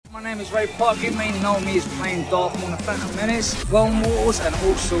My name is Ray Park. You may know me as playing Darth Maul in The Phantom Menace, Clone Wars, and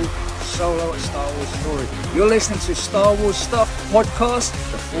also Solo: A Star Wars Story. You're listening to Star Wars Stuff Podcast.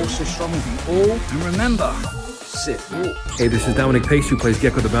 The Force is strong with you all. And remember, Sith Walk. Hey, this is Dominic Pace, who plays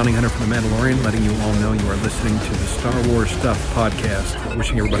Gekko the Bounty Hunter from The Mandalorian, letting you all know you are listening to the Star Wars Stuff Podcast.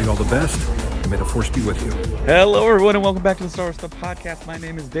 Wishing everybody all the best, and may the Force be with you. Hello, everyone, and welcome back to the Star Wars Stuff Podcast. My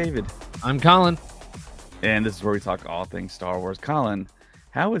name is David. I'm Colin. And this is where we talk all things Star Wars. Colin,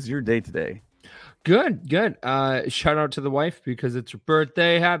 how was your day today? Good. Shout out to the wife because it's her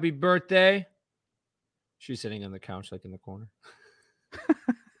birthday. Happy birthday. She's sitting on the couch, like in the corner.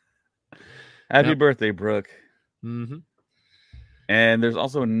 Happy birthday, Brooke. Mm-hmm. And there's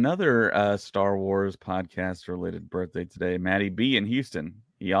also another Star Wars podcast related birthday today. Matty B in Houston.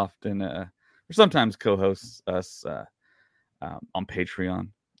 He often or sometimes co-hosts us on Patreon.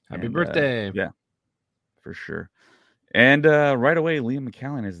 Happy birthday. Yeah, for sure. And right away, Liam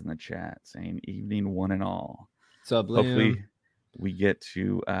McCallan is in the chat saying, evening one and all. What's up, Liam? Hopefully we get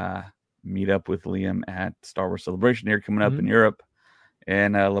to meet up with Liam at Star Wars Celebration here coming up in Europe.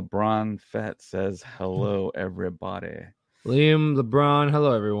 And LeBron Fett says, hello, everybody. Liam, LeBron,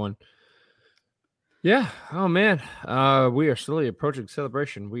 hello, everyone. Yeah. Oh, man. We are slowly approaching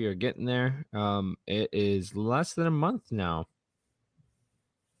Celebration. We are getting there. It is less than a month now.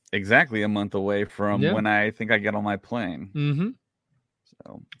 Exactly a month away from when I think I get on my plane. Mm-hmm.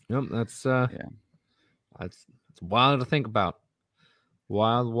 So, yep, that's wild to think about.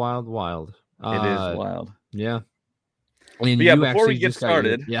 Wild. It is wild. Yeah. And but yeah, before we get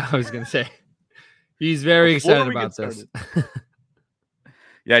started. I was going to say, he's very excited about this.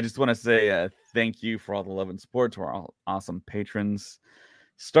 Yeah, I just want to say thank you for all the love and support to our awesome patrons.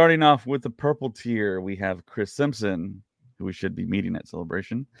 Starting off with the purple tier, we have Chris Simpson, who we should be meeting at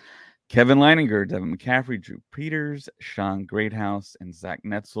Celebration, Kevin Leininger, Devin McCaffrey, Drew Peters, Sean Greathouse, and Zach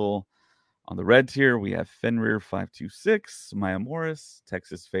Netzel. On the red tier, we have Fenrir526, Maya Morris,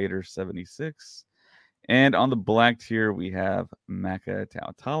 Texas Fader 76. And on the black tier, we have Maka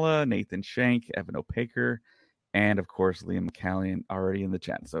Tautala, Nathan Shank, Evan Opaker, and of course, Liam McCallan already in the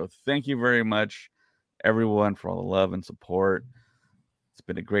chat. So thank you very much, everyone, for all the love and support. It's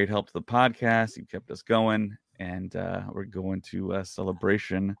been a great help to the podcast. You've kept us going. And we're going to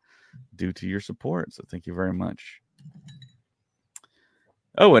Celebration due to your support. So thank you very much.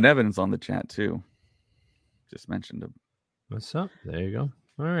 Oh, and Evan's on the chat too. Just mentioned him. What's up? There you go.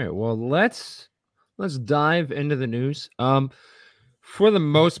 All right. Well, let's dive into the news. For the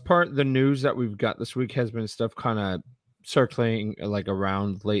most part, the news that we've got this week has been stuff kind of circulating like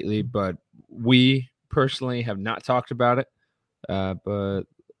around lately, but we personally have not talked about it. But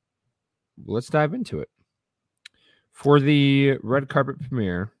let's dive into it. For the red carpet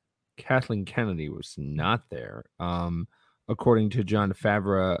premiere, Kathleen Kennedy was not there. According to Jon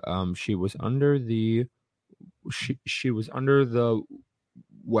Favreau, she was under the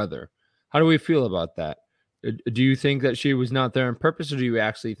weather. How do we feel about that? Do you think that she was not there on purpose, or do you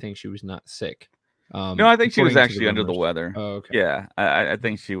actually think she was not sick? No, I think she was actually under the weather. Oh, okay. Yeah, I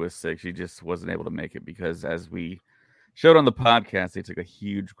think she was sick. She just wasn't able to make it because, as we showed on the podcast, they took a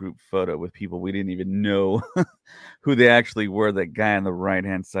huge group photo with people we didn't even know who they actually were. That guy on the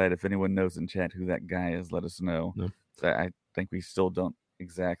right-hand side, if anyone knows in chat who that guy is, let us know. No. So I think we still don't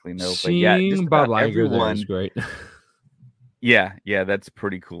exactly know. But yeah, just Bob Iger there is great. Yeah, that's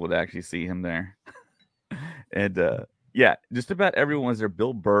pretty cool to actually see him there. And yeah, just about everyone was there.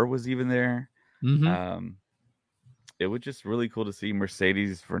 Bill Burr was even there. Mm-hmm. It was just really cool to see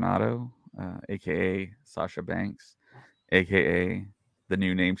Mercedes Varnado, aka Sasha Banks, aka the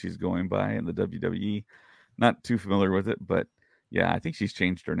new name she's going by in the WWE. Not too familiar with it, but yeah, I think she's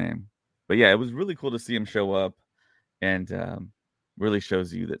changed her name. But yeah, it was really cool to see him show up, and really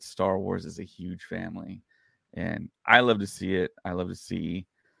shows you that Star Wars is a huge family. And I love to see it. I love to see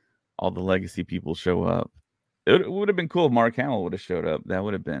all the legacy people show up. It would have been cool if Mark Hamill would have showed up. That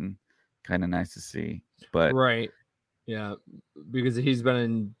would have been kind of nice to see. But right, yeah, because he's been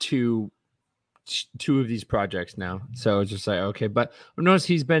in two of these projects now, so it's just like okay. But I've noticed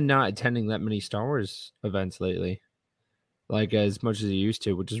he's been not attending that many Star Wars events lately, like as much as he used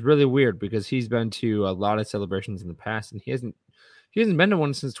to, which is really weird because he's been to a lot of celebrations in the past, and he hasn't been to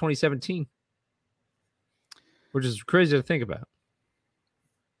one since 2017, which is crazy to think about.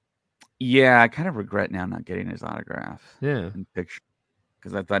 Yeah, I kind of regret now not getting his autograph. Yeah, and picture,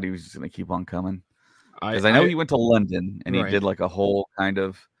 because I thought he was just going to keep on coming. Because I know he went to London and he did like a whole kind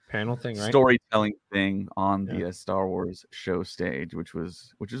of panel thing, right? Storytelling thing on the Star Wars show stage, which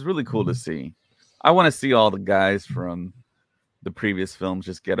is really cool to see. I want to see all the guys from the previous films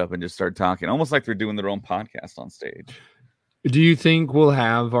just get up and just start talking, almost like they're doing their own podcast on stage. Do you think we'll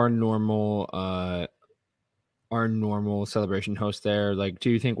have our normal celebration host there? Like, do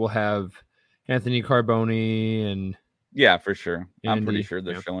you think we'll have Anthony Carboni and Yeah, for sure. I'm pretty Andy? sure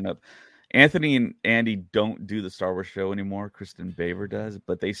they're Yeah. showing up. Anthony and Andy don't do the Star Wars show anymore. Kristen Baver does,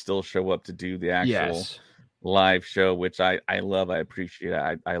 but they still show up to do the actual Yes. live show, which I love. I appreciate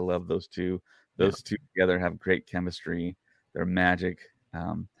it. I love those two. Those two together have great chemistry. They're magic.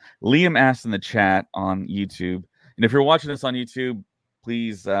 Liam asked in the chat on YouTube, and if you're watching this on YouTube,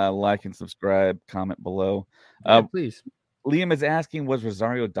 please like and subscribe, comment below. Yeah, please. Liam is asking, was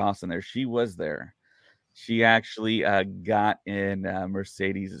Rosario Dawson there? She was there. She actually got in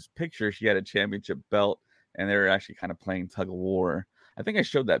Mercedes' picture. She had a championship belt, and they were actually kind of playing tug of war. I think I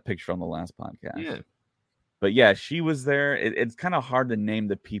showed that picture on the last podcast. Yeah. But yeah, she was there. It's kind of hard to name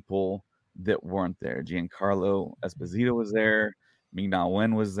the people that weren't there. Giancarlo Esposito was there. Ming-Na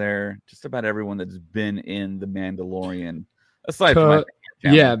Wen was there. Just about everyone that's been in The Mandalorian, aside from my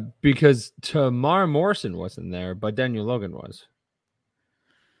family. Yeah, because Tamara Morrison wasn't there, but Daniel Logan was.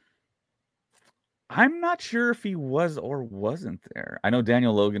 I'm not sure if he was or wasn't there. I know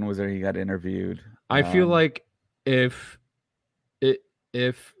Daniel Logan was there. He got interviewed. I feel like if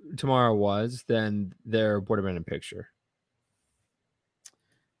Tamara was, then there would have been a picture.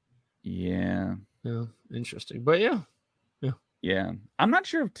 Yeah. Yeah, interesting. But yeah. Yeah. I'm not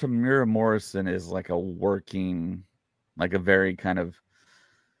sure if Tamara Morrison is like a working, like a very kind of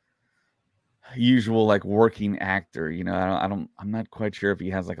usual like working actor. You know, I'm not quite sure if he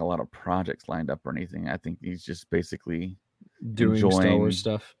has like a lot of projects lined up or anything. I think he's just basically doing Star Wars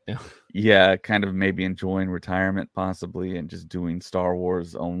stuff. Yeah. Yeah, kind of maybe enjoying retirement possibly and just doing Star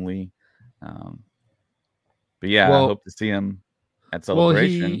Wars only. But yeah, I hope to see him at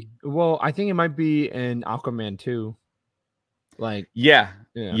Celebration. Well, I think it might be in Aquaman 2. Like yeah,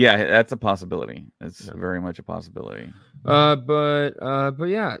 that's a possibility. It's very much a possibility. But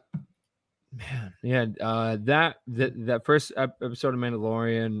yeah, man, yeah. That first episode of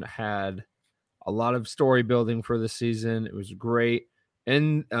Mandalorian had a lot of story building for the season. It was great.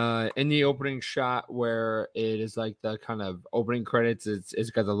 In the opening shot where it is like the kind of opening credits, it's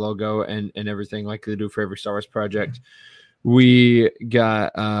got the logo and everything like they do for every Star Wars project. We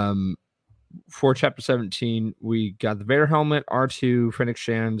got for chapter 17, we got the Vader helmet, R2, Fennec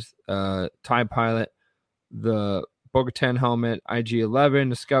Shand, TIE pilot, the Bo-Katan helmet, IG-11,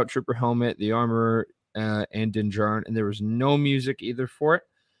 the Scout Trooper helmet, the armor, and Din Djarin, and there was no music either for it.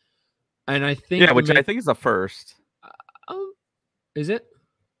 And I think which I think is a first. Is it?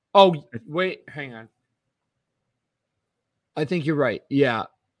 Oh, wait, hang on. I think you're right. Yeah.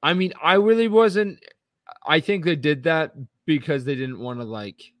 I mean, I really wasn't. I think they did that because they didn't want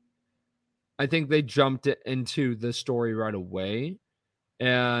to I think they jumped into the story right away.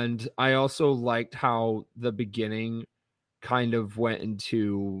 And I also liked how the beginning kind of went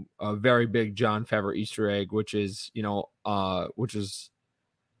into a very big Jon Favreau Easter egg, which is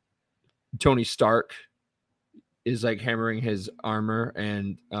Tony Stark is like hammering his armor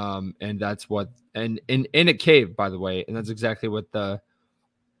and that's what and in a cave, by the way, and that's exactly what that's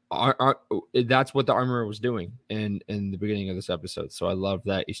what the armor was doing in the beginning of this episode. So I love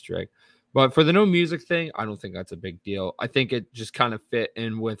that Easter egg. But for the no music thing, I don't think that's a big deal. I think it just kind of fit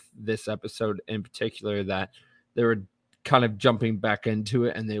in with this episode in particular that they were kind of jumping back into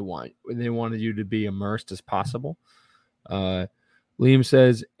it and they wanted you to be immersed as possible. Liam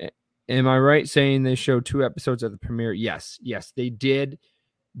says, am I right saying they showed 2 episodes at the premiere? Yes, they did.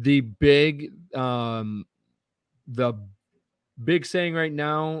 The big saying right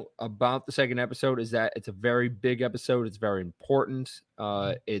now about the second episode is that it's a very big episode. It's very important.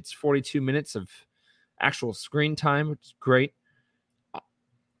 It's 42 minutes of actual screen time, which is great.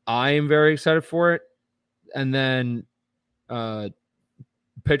 I am very excited for it. And then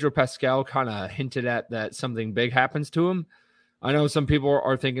Pedro Pascal kind of hinted at that something big happens to him. I know some people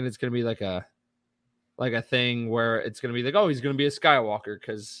are thinking it's going to be like a thing where it's going to be like, oh, he's going to be a Skywalker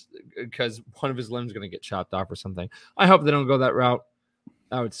because one of his limbs is going to get chopped off or something. I hope they don't go that route.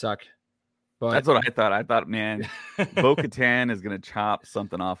 That would suck. But that's what I thought. I thought, man, Bo-Katan is going to chop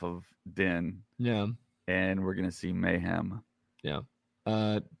something off of Din. Yeah. And we're going to see mayhem. Yeah.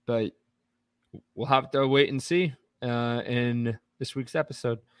 But we'll have to wait and see in this week's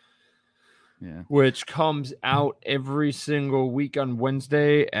episode. Yeah. Which comes out every single week on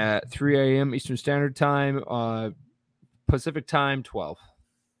Wednesday at 3 a.m. Eastern Standard Time, Pacific Time, 12.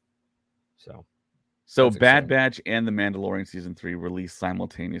 So Bad Batch and The Mandalorian Season 3 released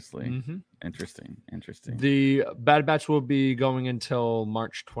simultaneously. Mm-hmm. Interesting. The Bad Batch will be going until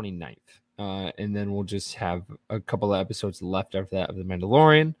March 29th. And then we'll just have a couple of episodes left after that of The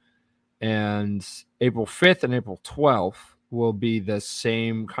Mandalorian. And April 5th and April 12th will be the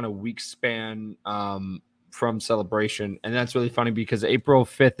same kind of week span from Celebration. And that's really funny because April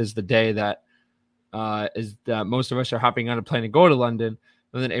 5th is the day that most of us are hopping on a plane to go to London.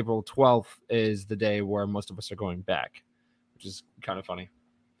 And then April 12th is the day where most of us are going back, which is kind of funny.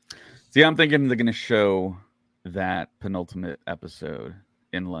 See, I'm thinking they're going to show that penultimate episode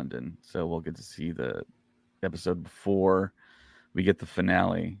in London. So we'll get to see the episode before we get the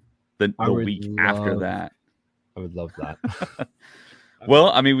finale, the week after that. I would love that. Well,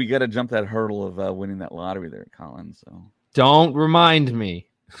 I mean, we got to jump that hurdle of winning that lottery there, Colin. So don't remind me.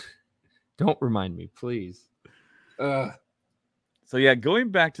 Don't remind me, please. So yeah,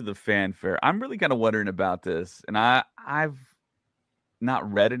 going back to the fanfare, I'm really kind of wondering about this, and I've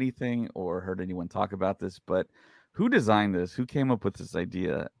not read anything or heard anyone talk about this, but who designed this? Who came up with this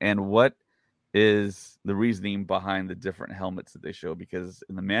idea? And what is the reasoning behind the different helmets that they show? Because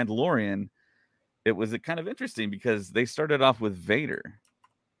in The Mandalorian, it was kind of interesting because they started off with Vader.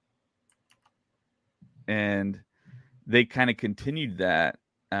 And they kind of continued that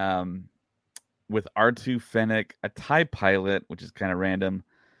with R2 Fennec, a TIE pilot, which is kind of random,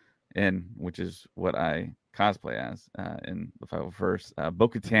 and which is what I cosplay as in the 501st.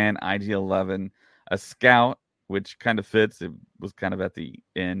 Bo-Katan, IG-11, a scout, which kind of fits. It was kind of at the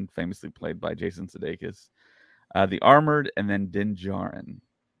end, famously played by Jason Sudeikis. The Armored, and then Din Djarin.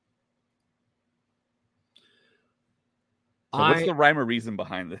 So what's the rhyme or reason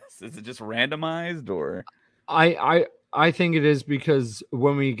behind this? Is it just randomized, or? I think it is because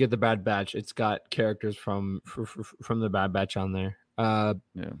when we get the Bad Batch, it's got characters from the Bad Batch on there. Yeah.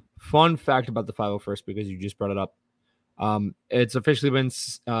 Fun fact about the 501st, because you just brought it up. It's officially been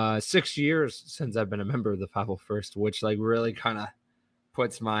 6 years since I've been a member of the 501st, which like really kind of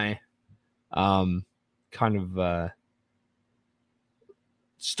puts my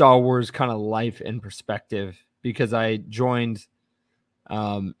Star Wars kind of life in perspective, because I joined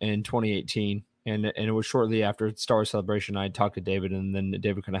in 2018. And it was shortly after Star Wars Celebration. I talked to David, and then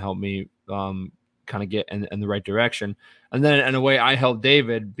David kind of helped me kind of get in the right direction. And then in a way, I helped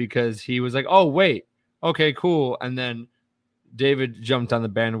David because he was like, oh, wait, okay, cool. And then David jumped on the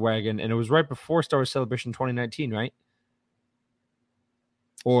bandwagon, and it was right before Star Wars Celebration 2019, right?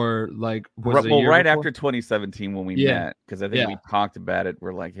 Or like, was it right before? after 2017 when we met, because I think we talked about it.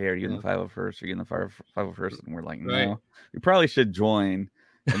 We're like, hey, are you in the 501st? Are you in the 501st? And we're like, no, we probably should join.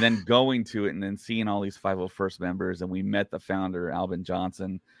 And then going to it and then seeing all these 501st members, and we met the founder, Albin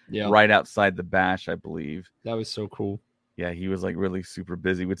Johnson, right outside the bash, I believe. That was so cool. Yeah, he was like really super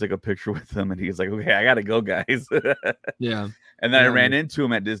busy. We took a picture with him, and he was like, okay, I got to go, guys. Yeah. And then I ran into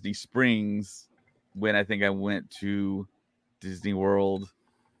him at Disney Springs when I think I went to Disney World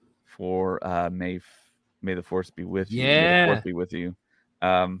for May the Force be with you. Yeah. May the Force be with you.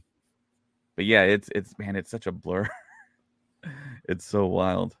 But yeah, it's such a blur. It's so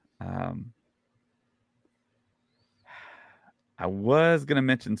wild. I was going to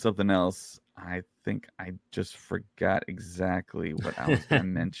mention something else. I think I just forgot exactly what I was going to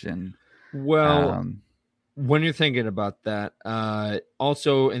mention. Well, when you're thinking about that,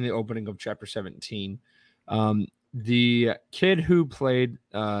 also in the opening of Chapter 17, the kid who played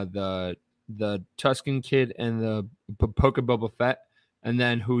the Tusken kid and the Poke Boba Fett, and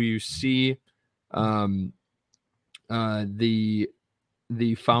then who you see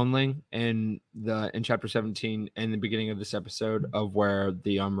the foundling in Chapter 17 in the beginning of this episode, of where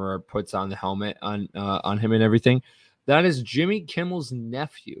the armorer puts on the helmet on him and everything, that is Jimmy Kimmel's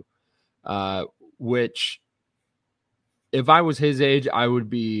nephew, which if I was his age, I would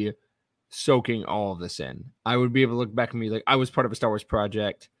be soaking all of this in. I would be able to look back and be like, I was part of a Star Wars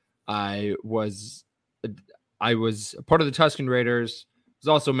project. I was part of the Tusken Raiders. I was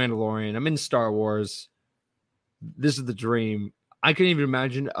also Mandalorian. I'm in Star Wars. This is the dream. I couldn't even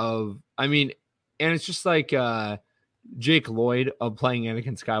imagine and it's just like Jake Lloyd of playing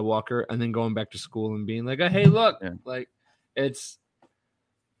Anakin Skywalker and then going back to school and being like, hey, look, like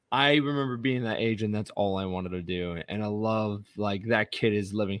I remember being that age, and that's all I wanted to do. And I love like that kid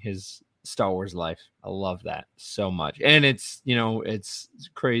is living his Star Wars life. I love that so much. And it's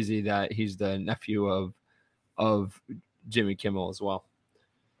crazy that he's the nephew of Jimmy Kimmel as well.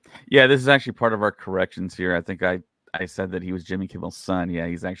 Yeah, this is actually part of our corrections here. I think I said that he was Jimmy Kimmel's son. Yeah,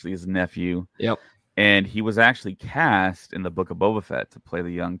 he's actually his nephew. Yep. And he was actually cast in the Book of Boba Fett to play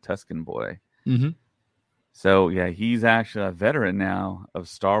the young Tusken boy. Mm-hmm. So, yeah, he's actually a veteran now of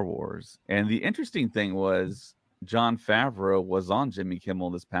Star Wars. And the interesting thing was Jon Favreau was on Jimmy Kimmel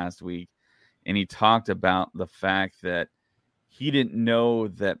this past week, and he talked about the fact that he didn't know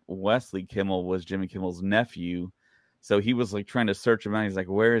that Wesley Kimmel was Jimmy Kimmel's nephew. So he was like trying to search him out. He's like,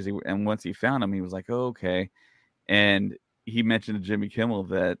 where is he? And once he found him, he was like, oh, okay. And he mentioned to Jimmy Kimmel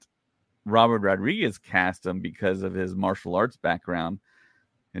that Robert Rodriguez cast him because of his martial arts background.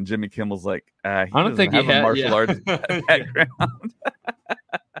 And Jimmy Kimmel's like, he I don't think doesn't he have a had martial arts background.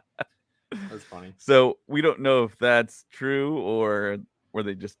 That's funny. So we don't know if that's true or were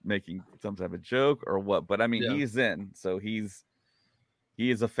they just making some type of joke or what. But I mean, he's in, so he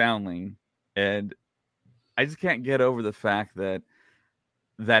is a foundling, and I just can't get over the fact that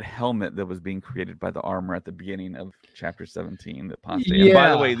that helmet that was being created by the armor at the beginning of chapter 17 that Ponce. Yeah. And by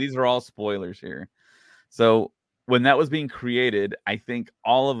the way, these are all spoilers here. So when that was being created, I think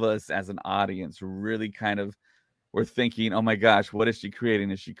all of us as an audience really kind of were thinking, oh my gosh, what is she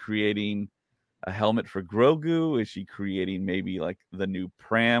creating? Is she creating a helmet for Grogu? Is she creating maybe like the new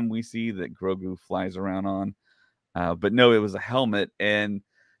pram we see that Grogu flies around on? But no, it was a helmet. And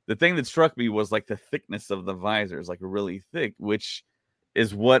the thing that struck me was like the thickness of the visors, like really thick, which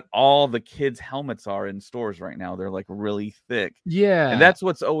is what all the kids' helmets are in stores right now. They're like really thick. Yeah. And that's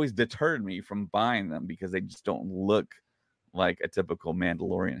what's always deterred me from buying them, because they just don't look like a typical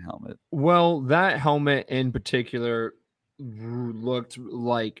Mandalorian helmet. Well, that helmet in particular looked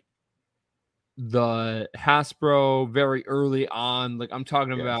like the Hasbro very early on. Like I'm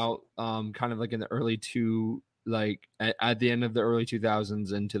talking about kind of like in the early like at the end of the early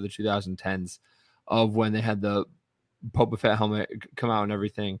 2000s into the 2010s of when they had the Boba Fett helmet come out and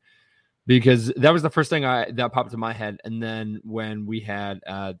everything, because that was the first thing that popped in my head. And then when we had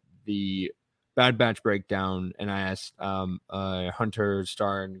the Bad Batch breakdown, and I asked Hunter,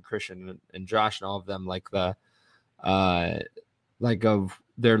 Star, and Christian and Josh and all of them like the like of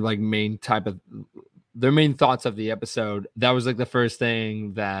their like main thoughts of the episode, that was like the first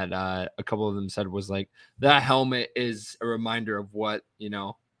thing that a couple of them said was like, that helmet is a reminder of what,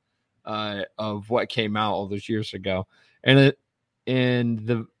 of what came out all those years ago. And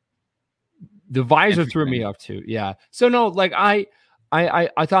the visor threw me off too. Yeah. So no, like I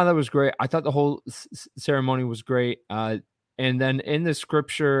thought that was great. I thought the whole ceremony was great. And then in the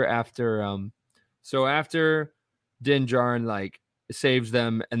scripture after Din Djarin like saves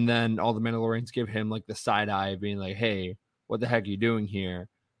them, and then all the Mandalorians give him like the side eye being like, hey, what the heck are you doing here?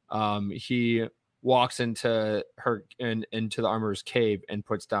 He walks into the armorer's cave and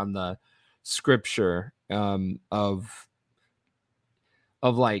puts down the scripture of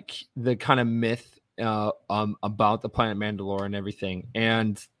like the kind of myth about the planet Mandalore and everything,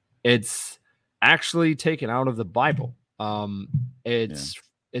 and it's actually taken out of the Bible. It's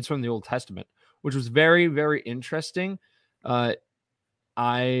from the Old Testament, which was very, very interesting.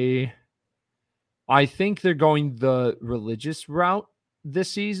 I think they're going the religious route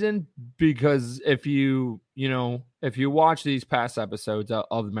this season, because if you watch these past episodes of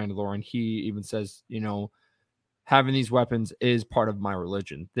The Mandalorian, he even says, having these weapons is part of my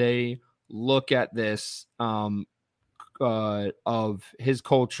religion. They look at this of his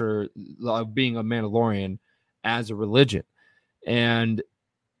culture of being a Mandalorian as a religion. And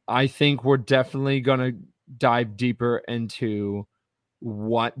I think we're definitely going to dive deeper into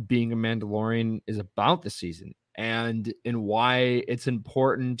what being a Mandalorian is about this season, and why it's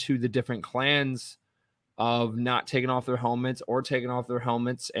important to the different clans of not taking off their helmets or taking off their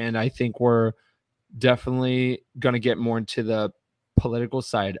helmets. And I think we're definitely going to get more into the political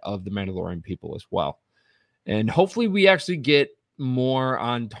side of the Mandalorian people as well. And hopefully we actually get more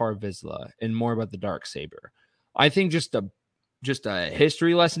on Tar Vizsla and more about the Darksaber. I think just a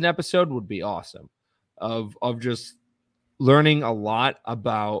history lesson episode would be awesome, of just learning a lot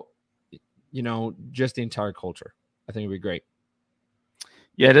about, just the entire culture. I think it'd be great.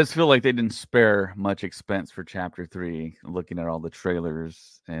 Yeah, it does feel like they didn't spare much expense for chapter 3, looking at all the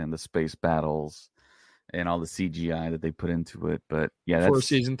trailers and the space battles and all the CGI that they put into it. But yeah, that's for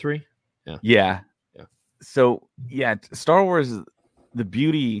season 3. Yeah. So yeah, Star Wars, the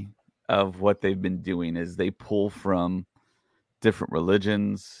beauty of what they've been doing is they pull from different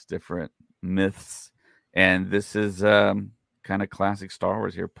religions, different myths, and this is kind of classic Star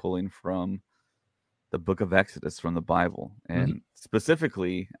Wars here, pulling from the book of Exodus from the Bible, and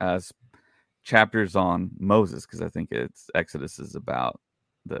specifically as chapters on Moses, because I think Exodus is about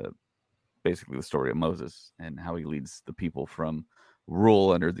basically the story of Moses and how he leads the people from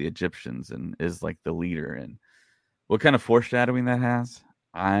rule under the Egyptians and is like the leader. And what kind of foreshadowing that has,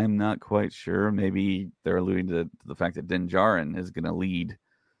 I'm not quite sure. Maybe they're alluding to the fact that Din Djarin is going to lead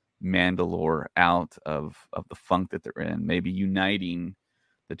Mandalore out of the funk that they're in, maybe uniting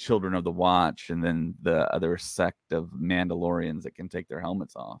the children of the Watch and then the other sect of Mandalorians that can take their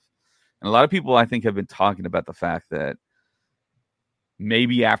helmets off. And a lot of people, I think, have been talking about the fact that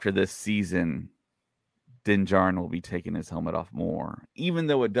maybe after this season, Din Djarin will be taking his helmet off more, even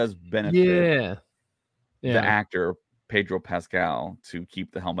though it does benefit the actor Pedro Pascal to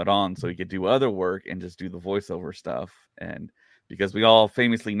keep the helmet on so he could do other work and just do the voiceover stuff. And because we all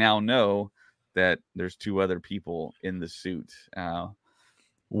famously now know that there's two other people in the suit,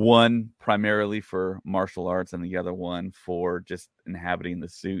 one primarily for martial arts and the other one for just inhabiting the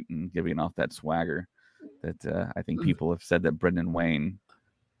suit and giving off that swagger that I think people have said that Brendan Wayne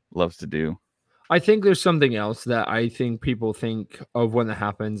loves to do. I think there's something else that I think people think of when that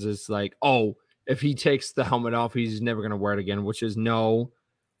happens is like, oh, if he takes the helmet off, he's never going to wear it again, which is no,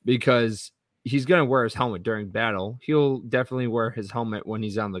 because he's going to wear his helmet during battle. He'll definitely wear his helmet when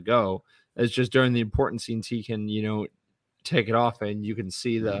he's on the go. It's just during the important scenes, he can, take it off and you can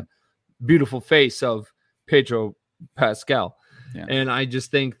see the beautiful face of Pedro Pascal. Yeah. And I just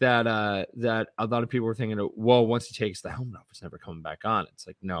think that that a lot of people were thinking, well, once he takes the helmet off, it's never coming back on. It's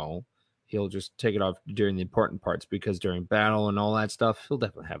like, no. He'll just take it off during the important parts because during battle and all that stuff, he'll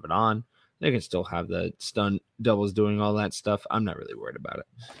definitely have it on. They can still have the stunt doubles doing all that stuff. I'm not really worried about it.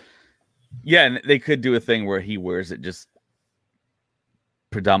 Yeah, and they could do a thing where he wears it just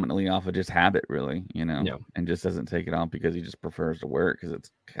predominantly off of just habit, really, and just doesn't take it off because he just prefers to wear it because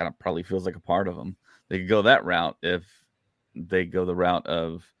it's kind of probably feels like a part of him. They could go that route if they go the route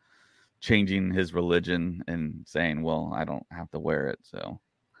of changing his religion and saying, well, I don't have to wear it, so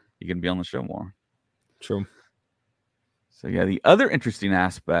you can be on the show more. True. So yeah, the other interesting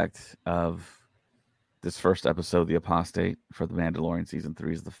aspect of this first episode, The Apostate, for The Mandalorian Season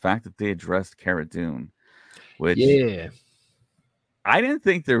 3 is the fact that they addressed Cara Dune, which I didn't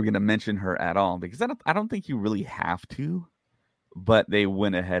think they were going to mention her at all because I don't think you really have to, but they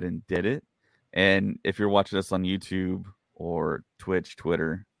went ahead and did it. And if you're watching us on YouTube or Twitch,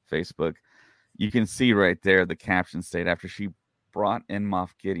 Twitter, Facebook, you can see right there the caption state after she brought in Moff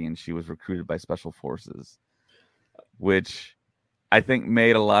Gideon, she was recruited by Special Forces, which I think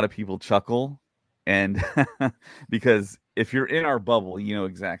made a lot of people chuckle. And because if you're in our bubble, you know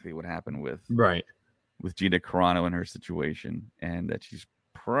exactly what happened with Gina Carano and her situation, and that she's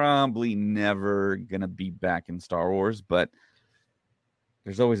probably never gonna be back in Star Wars, but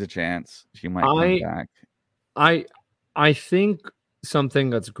there's always a chance she might come back. I think something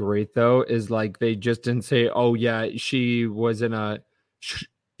that's great though is like they just didn't say, oh yeah, she was in a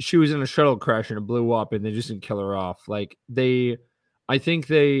shuttle crash and it blew up and they just didn't kill her off. Like I think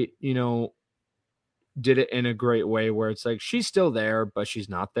they did it in a great way where it's like she's still there but she's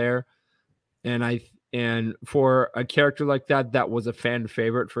not there. And for a character like that was a fan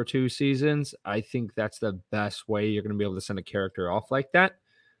favorite for 2 seasons, I think that's the best way you're going to be able to send a character off like that.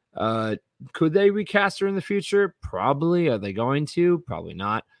 Could they recast her in the future? Probably. Are they going to? Probably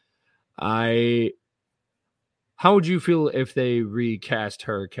not. How would you feel if they recast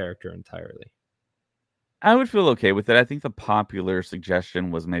her character entirely? I would feel okay with it. I think the popular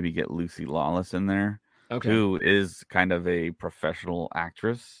suggestion was maybe get Lucy Lawless in there, who is kind of a professional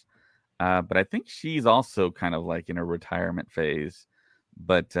actress. But I think she's also kind of like in a retirement phase.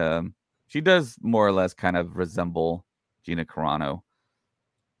 But she does more or less kind of resemble Gina Carano.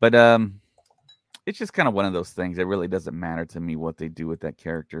 But it's just kind of one of those things. It really doesn't matter to me what they do with that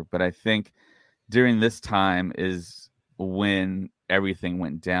character. But I think during this time is when everything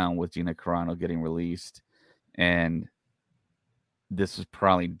went down with Gina Carano getting released. And this was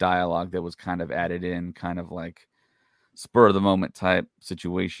probably dialogue that was kind of added in, kind of like spur of the moment type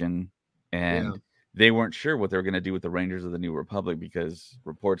situation. And they weren't sure what they were going to do with the Rangers of the New Republic because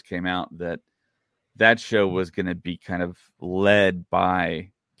reports came out that show was going to be kind of led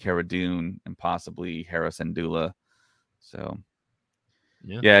by Cara Dune and possibly Hera Syndulla. So,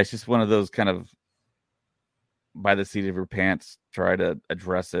 yeah, it's just one of those kind of by the seat of your pants, try to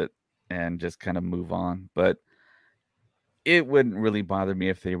address it and just kind of move on. But it wouldn't really bother me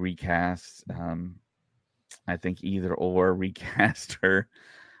if they recast. I think either or recast her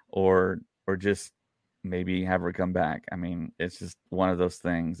or just maybe have her come back. I mean, it's just one of those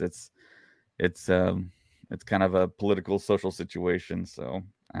things. It's kind of a political social situation. So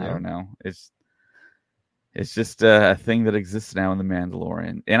I don't know. It's just a thing that exists now in The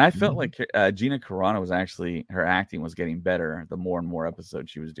Mandalorian. And I felt like Gina Carano was actually, her acting was getting better the more and more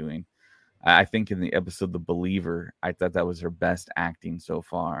episodes she was doing. I think in the episode The Believer, I thought that was her best acting so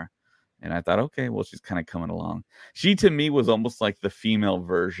far. And I thought, okay, well, she's kind of coming along. She, to me, was almost like the female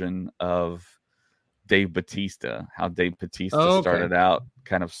version of Dave Bautista. How Dave Bautista started out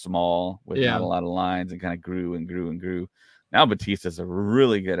kind of small with not a lot of lines and kind of grew and grew and grew. Now Bautista's a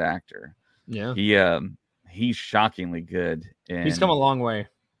really good actor. Yeah. He's shockingly good. He's come a long way.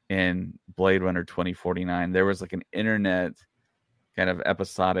 In Blade Runner 2049, there was like an internet kind of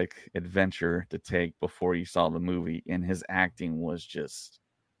episodic adventure to take before you saw the movie, and his acting was just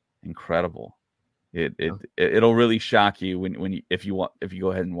incredible. It'll really shock you if you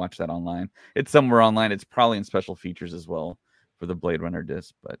go ahead and watch that online. It's somewhere online. It's probably in special features as well for the Blade Runner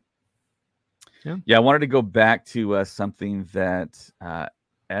disc. But yeah, I wanted to go back to something that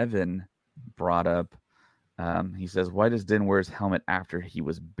Evan brought up. He says, "Why does Din wear his helmet after he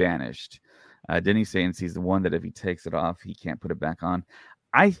was banished?" Denny's saying he's the one that if he takes it off, he can't put it back on.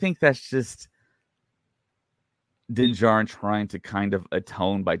 I think that's just Din Djarin trying to kind of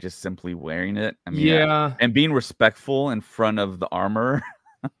atone by just simply wearing it. I mean, and being respectful in front of the armor.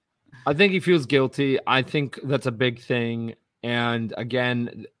 I think he feels guilty. I think that's a big thing. And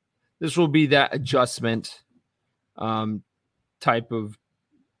again, this will be that adjustment type of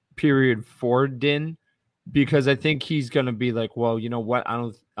period for Din, because I think he's going to be like, well, you know what? I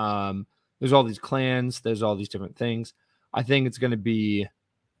don't, there's all these clans, there's all these different things. I think it's going to be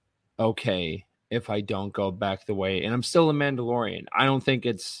okay if I don't go back the way, and I'm still a Mandalorian. I don't think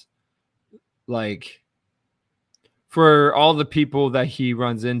it's like for all the people that he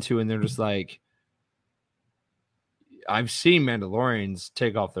runs into and they're just like, I've seen Mandalorians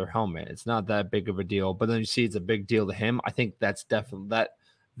take off their helmet. It's not that big of a deal, but then you see it's a big deal to him. I think that's definitely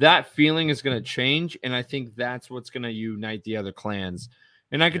that feeling is going to change, and I think that's what's going to unite the other clans.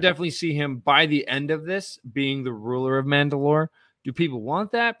 And I could definitely see him by the end of this being the ruler of Mandalore. Do people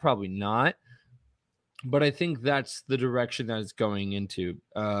want that? Probably not. But I think that's the direction that it's going into.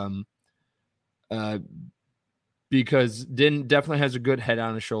 Because Din definitely has a good head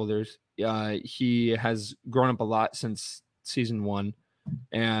on his shoulders. He has grown up a lot since season 1,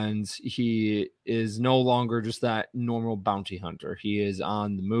 and he is no longer just that normal bounty hunter. He is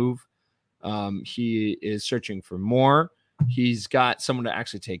on the move. He is searching for more. He's got someone to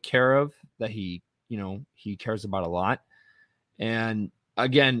actually take care of that he cares about a lot. And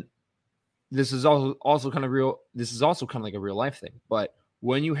again, this is also kind of real. This is also kind of like a real life thing. But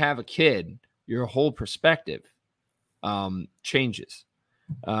when you have a kid, your whole perspective changes.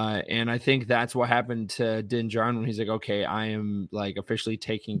 And I think that's what happened to Din Djarin when he's like, okay, I am like officially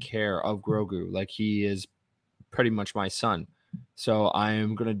taking care of Grogu. Like he is pretty much my son. So I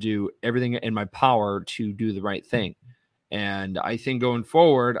am going to do everything in my power to do the right thing. And I think going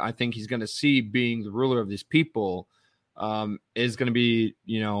forward, I think he's going to see being the ruler of these people is going to be,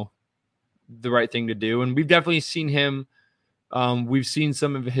 the right thing to do. And we've definitely seen him. We've seen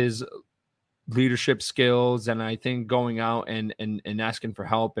some of his leadership skills, and I think going out and asking for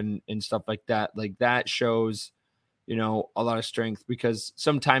help and stuff like that shows, a lot of strength, because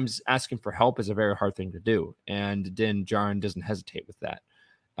sometimes asking for help is a very hard thing to do. And Din Djarin doesn't hesitate with that.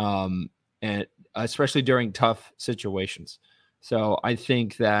 And especially during tough situations. So I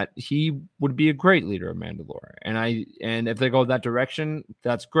think that he would be a great leader of Mandalore. And if they go that direction,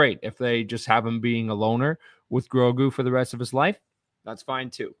 that's great. If they just have him being a loner with Grogu for the rest of his life, that's fine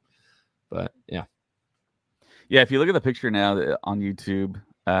too. But yeah. Yeah, if you look at the picture now on YouTube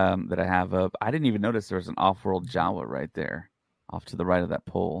that I have up, I didn't even notice there was an off-world Jawa right there off to the right of that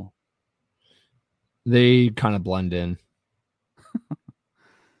pole. They kind of blend in.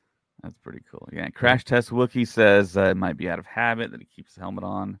 That's pretty cool. Yeah, Crash Test Wookie says it might be out of habit that he keeps the helmet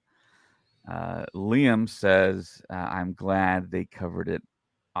on. Liam says, I'm glad they covered it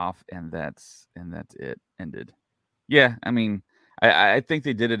off and that's it. Ended. Yeah, I mean, I think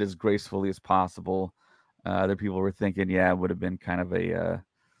they did it as gracefully as possible. Other people were thinking, it would have been kind of a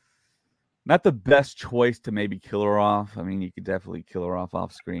not the best choice to maybe kill her off. I mean, you could definitely kill her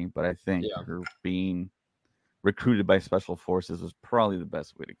off screen, but I think her being recruited by special forces was probably the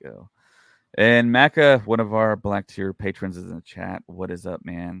best way to go. And Maka, one of our Black Tier patrons, is in the chat. What is up,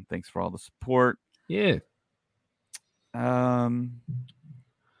 man? Thanks for all the support. Yeah.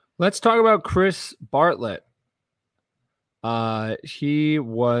 Let's talk about Chris Bartlett. He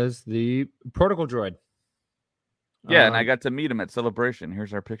was the protocol droid. Yeah, and I got to meet him at Celebration.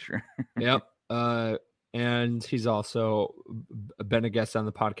 Here's our picture. Yep. And he's also been a guest on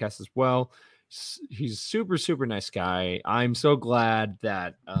the podcast as well. He's super, super nice guy. I'm so glad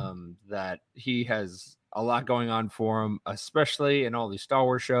that that he has a lot going on for him, especially in all these Star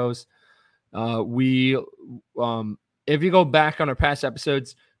Wars shows. If you go back on our past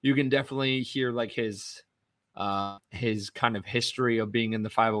episodes, you can definitely hear like his kind of history of being in the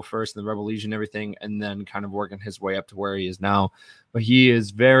 501st and the Rebel Legion and everything, and then kind of working his way up to where he is now. But he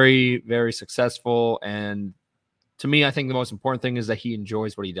is very, very successful, and to me, I think the most important thing is that he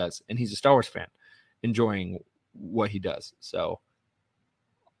enjoys what he does, and he's a Star Wars fan enjoying what he does. So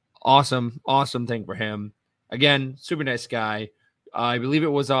awesome thing for him. Again, super nice guy. I believe it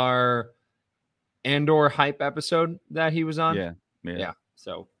was our Andor hype episode that he was on. Yeah.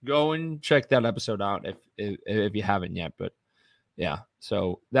 So go and check that episode out if you haven't yet. But Yeah.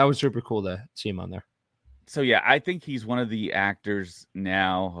 So that was super cool to see him on there. So yeah, I think he's one of the actors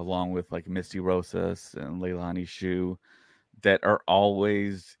now, along with like Misty Rosas and Leilani Shu, that are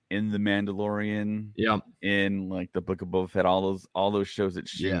always in The Mandalorian, Yeah. in like the Book of Boba Fett, all those shows that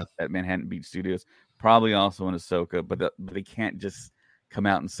shoot Yeah. at Manhattan Beach Studios, probably also in Ahsoka, but they can't just come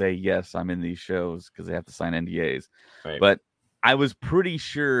out and say, yes, I'm in these shows, because they have to sign NDAs. Right. But I was pretty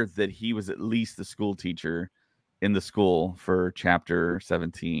sure that he was at least the school teacher in the school for chapter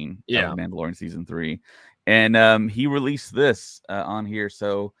 17 of Mandalorian season 3. And he released this on here.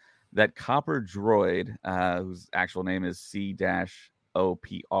 So that Copper droid, whose actual name is C-OPR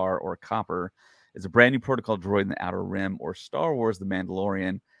or Copper, is a brand new protocol droid in the Outer Rim, or Star Wars The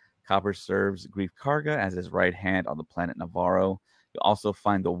Mandalorian. Copper serves Greef Karga as his right hand on the planet Navarro. You'll also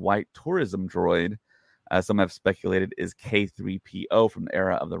find the white tourism droid. Some have speculated is K-3PO from the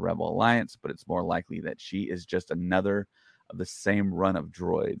era of the Rebel Alliance, but it's more likely that she is just another of the same run of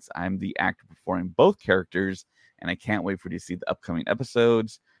droids. I'm the actor performing both characters, and I can't wait for you to see the upcoming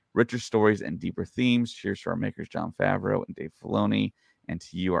episodes. Richer stories and deeper themes. Cheers to our makers, Jon Favreau and Dave Filoni, and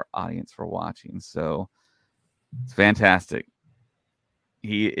to you, our audience, for watching. So it's fantastic.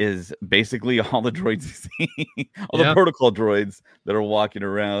 He is basically all the droids you see, all the protocol droids that are walking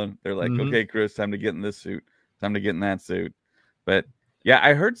around. They're like, okay, Chris, time to get in this suit, time to get in that suit. But yeah,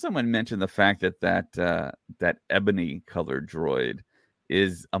 I heard someone mention the fact that ebony colored droid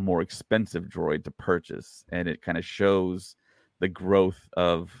is a more expensive droid to purchase, and it kind of shows the growth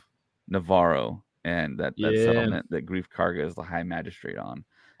of Navarro and that settlement that Greef Karga is the High Magistrate on.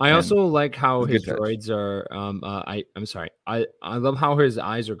 I also like how his droids are. I'm sorry. I love how his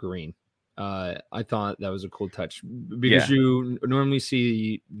eyes are green. I thought that was a cool touch, because you normally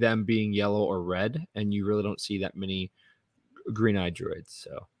see them being yellow or red, and you really don't see that many green-eyed droids.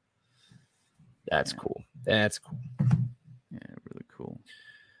 So that's cool. That's cool. Yeah, really cool.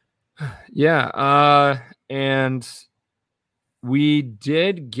 Yeah. And we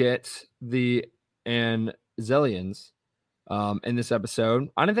did get the Anzelians in this episode.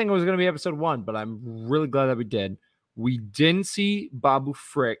 I didn't think it was going to be episode 1, but I'm really glad that we did. We didn't see Babu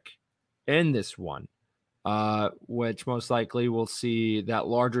Frick in this one, which most likely we'll see that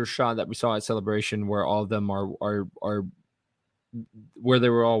larger shot that we saw at Celebration, where all of them are where they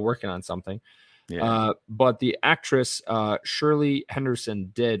were all working on something. But the actress Shirley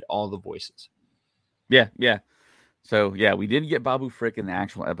Henderson did all the voices. So, we didn't get Babu Frick in the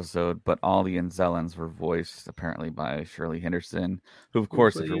actual episode, but all the Anzellans were voiced, apparently, by Shirley Henderson, who, of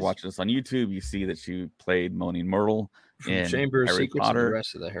course, if you're watching this on YouTube, you see that she played Moaning Myrtle in Chamber of Harry Secrets Potter. And the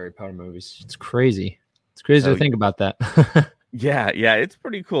rest of the Harry Potter movies. It's crazy. It's crazy to think about that. Yeah, it's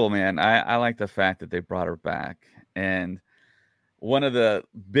pretty cool, man. I like the fact that they brought her back. And one of the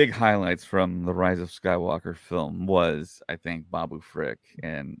big highlights from the Rise of Skywalker film was, I think, Babu Frick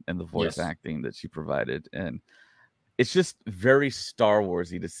and the voice acting that she provided. And it's just very Star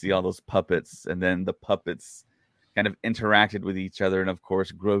Warsy to see all those puppets, and then the puppets kind of interacted with each other. And of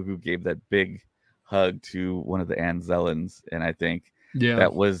course, Grogu gave that big hug to one of the Anzellans, and I think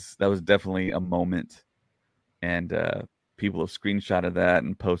that was definitely a moment. And people have screenshotted that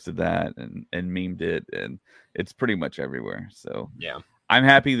and posted that and memed it, and it's pretty much everywhere. So I'm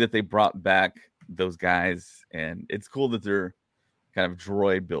happy that they brought back those guys, and it's cool that they're kind of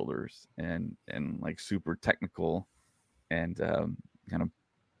droid builders and like super technical. And kind of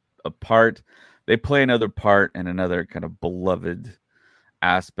a part, they play another part and another kind of beloved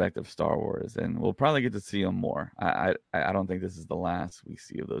aspect of Star Wars, and we'll probably get to see them more. I don't think this is the last we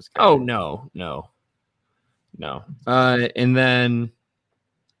see of those guys. Oh no. And then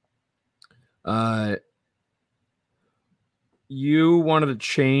you wanted to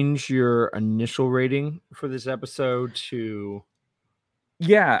change your initial rating for this episode to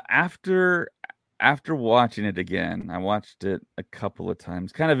After watching it again, I watched it a couple of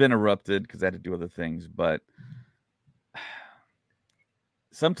times, kind of interrupted because I had to do other things. But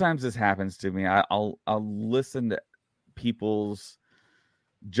sometimes this happens to me. I'll listen to people's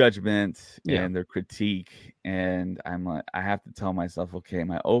judgment and their critique, and I'm like, I have to tell myself, okay,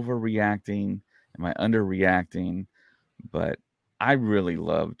 am I overreacting? Am I underreacting? But I really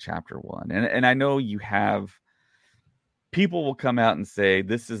love Chapter 1, and I know you have. People will come out and say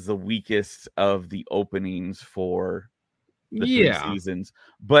this is the weakest of the openings for the 3 seasons.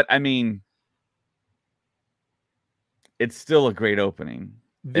 But, I mean, it's still a great opening.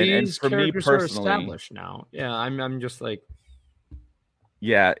 These and for me characters personally, are established now. Yeah, I'm just like...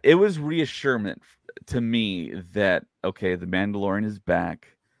 Yeah, it was reassurance to me that, okay, The Mandalorian is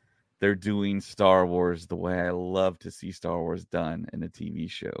back. They're doing Star Wars the way I love to see Star Wars done in a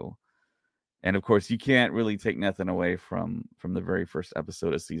TV show. And of course, you can't really take nothing away from the very first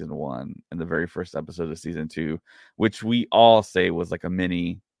episode of season 1 and the very first episode of season 2, which we all say was like a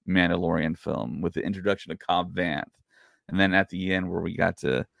mini Mandalorian film with the introduction of Cobb Vanth, and then at the end where we got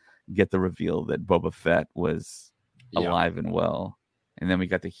to get the reveal that Boba Fett was alive and well, and then we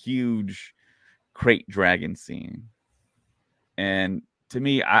got the huge crate dragon scene. And to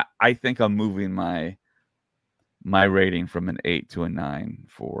me, I think I'm moving my rating from an 8 to a 9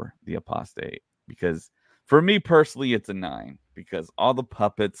 for The Apostate, because for me personally, it's a 9 because all the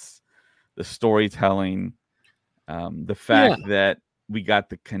puppets, the storytelling, the fact that we got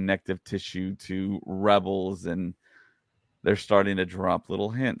the connective tissue to Rebels, and they're starting to drop little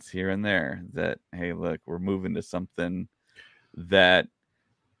hints here and there that, hey, look, we're moving to something that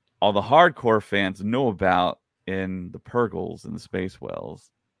all the hardcore fans know about in the Purgles and the Space Whales,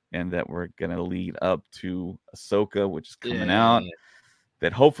 and that we're going to lead up to Ahsoka, which is coming out,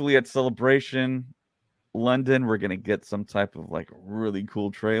 that hopefully at Celebration London, we're going to get some type of like really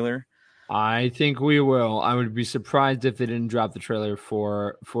cool trailer. I think we will. I would be surprised if they didn't drop the trailer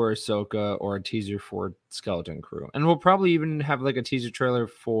for Ahsoka or a teaser for Skeleton Crew. And we'll probably even have like a teaser trailer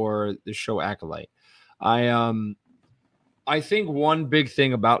for the show Acolyte. I think one big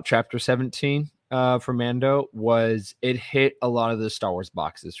thing about Chapter 17 for Mando was it hit a lot of the Star Wars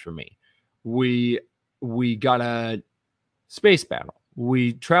boxes for me. We got a space battle.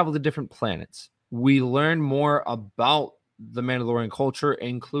 We traveled to different planets. We learned more about the Mandalorian culture,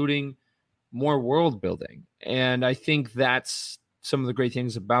 including more world building. And I think that's some of the great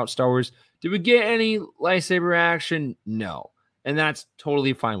things about Star Wars. Did we get any lightsaber action? No. And that's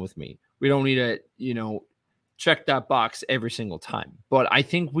totally fine with me. We don't need to, check that box every single time. But I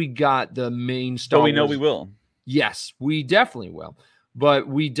think we got the main Star Wars. So we know we will. Yes, we definitely will. But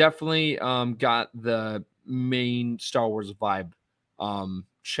we definitely got the main Star Wars vibe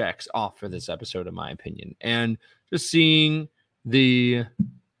checks off for this episode, in my opinion. And just seeing the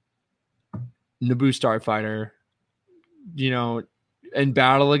Naboo Starfighter, in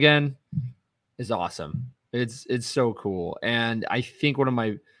battle again is awesome. It's so cool. And I think one of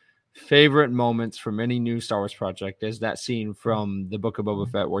my favorite moments from any new Star Wars project is that scene from the Book of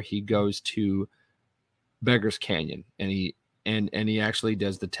Boba Fett where he goes to Beggar's Canyon and he actually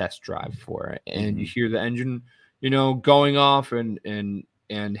does the test drive for it. And you hear the engine, going off and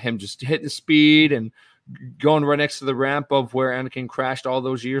him just hitting the speed and going right next to the ramp of where Anakin crashed all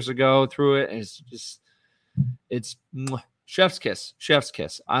those years ago through it. And it's chef's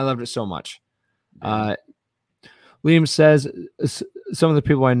kiss. I loved it so much. Liam says some of the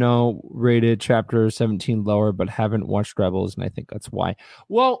people I know rated Chapter 17 lower, but haven't watched Rebels, and I think that's why.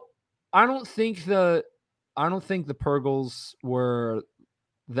 Well, I don't think the Purgles were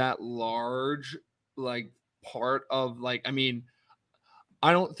that large, like part of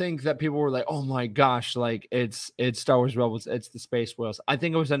I don't think that people were like, oh my gosh, like it's Star Wars Rebels, it's the Space Whales. I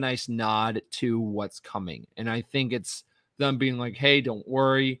think it was a nice nod to what's coming. And I think it's them being like, hey, don't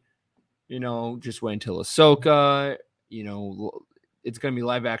worry, just wait until Ahsoka, it's going to be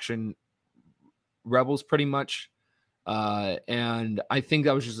live action Rebels pretty much. And I think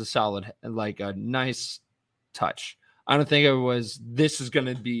that was just a solid, a nice touch. I don't think it was, this is going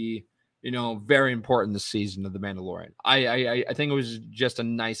to be, very important this season of The Mandalorian. I think it was just a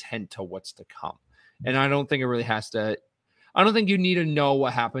nice hint to what's to come. And I don't think it really has to, I don't think you need to know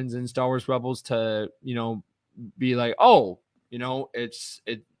what happens in Star Wars Rebels to, be like, oh, it's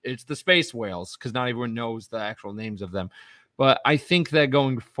the Space Whales, because not everyone knows the actual names of them. But I think that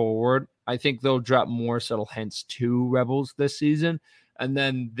going forward, I think they'll drop more subtle hints to Rebels this season. And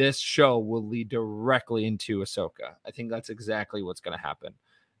then this show will lead directly into Ahsoka. I think that's exactly what's going to happen.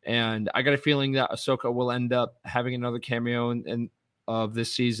 And I got a feeling that Ahsoka will end up having another cameo in of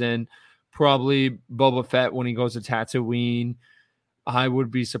this season. Probably Boba Fett when he goes to Tatooine. I would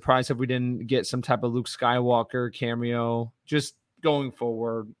be surprised if we didn't get some type of Luke Skywalker cameo. Just going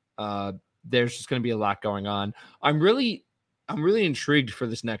forward, there's just going to be a lot going on. I'm really intrigued for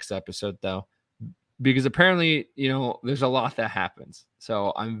this next episode, though, because apparently, there's a lot that happens.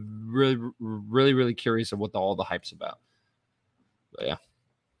 So I'm really curious of what all the hype's about. But yeah.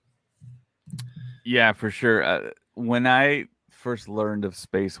 Yeah, for sure. When I first learned of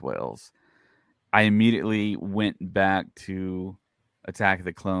Space Whales, I immediately went back to Attack of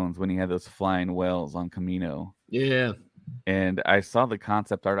the Clones when he had those flying whales on Kamino. Yeah. And I saw the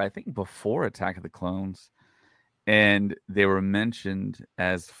concept art, I think, before Attack of the Clones. And they were mentioned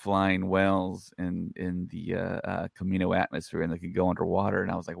as flying whales in the Kamino atmosphere, and they could go underwater.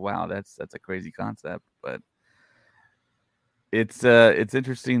 And I was like, wow, that's a crazy concept. But it's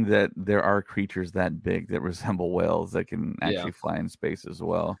interesting that there are creatures that big that resemble whales that can actually fly in space as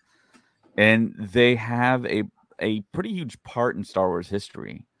well. and they have a pretty huge part in Star Wars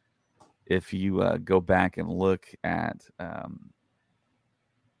history. If you go back and look at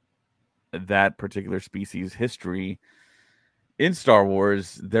that particular species' history in Star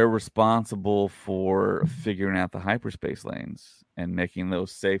Wars, they're responsible for figuring out the hyperspace lanes and making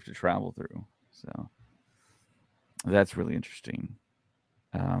those safe to travel through. So that's really interesting.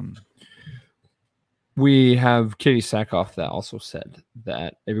 We have Kitty Sackhoff that also said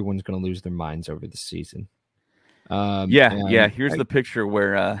that everyone's going to lose their minds over the season. Yeah. Here's the picture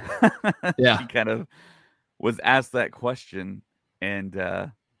where Yeah. she kind of was asked that question, and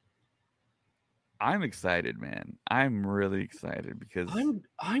I'm excited, man. I'm really excited because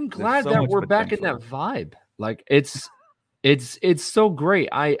I'm glad so that much we're back in potential. that vibe. Like it's so great.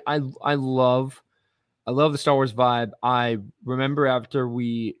 I love the Star Wars vibe. I remember after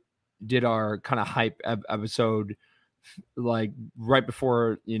we did our kind of hype episode, like right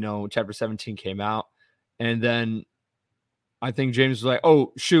before, chapter 17 came out, and then I think James was like,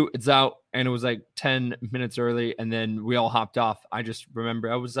 "Oh shoot, it's out," and it was like 10 minutes early, and then we all hopped off. I just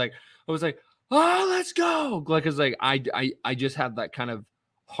remember I was like, "Oh, let's go!" Like it's like I just had that kind of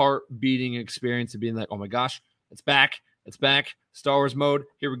heart beating experience of being like, "Oh my gosh, it's back, Star Wars mode.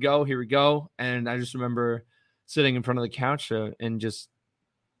 Here we go." And I just remember sitting in front of the couch and just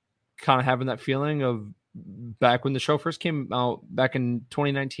kind of having that feeling of back when the show first came out back in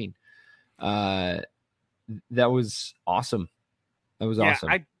 2019. That was awesome. Awesome.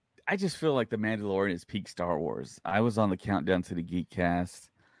 I just feel like The Mandalorian is peak Star Wars. I was on the Countdown to the Geekcast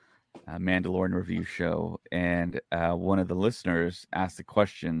Mandalorian review show, and one of the listeners asked the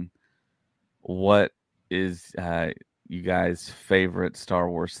question, what is you guys' favorite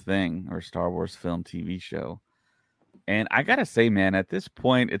Star Wars thing or Star Wars film TV show? And I gotta say, man, at this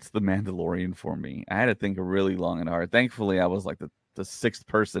point, it's The Mandalorian for me. I had to think really long and hard. Thankfully, I was like the sixth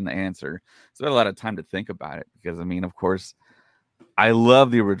person to answer, so I had a lot of time to think about it because, I mean, of course, I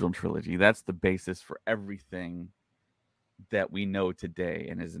love the original trilogy. That's the basis for everything that we know today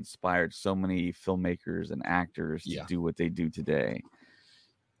and has inspired so many filmmakers and actors to do what they do today.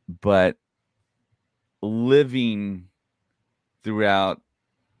 But living throughout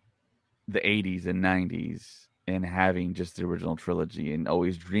the 80s and 90s and having just the original trilogy and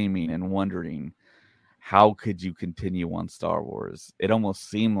always dreaming and wondering, how could you continue on Star Wars? It almost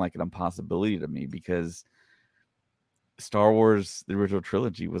seemed like an impossibility to me because Star Wars, the original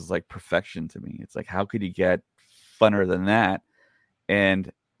trilogy, was like perfection to me. It's like, how could you get funner than that?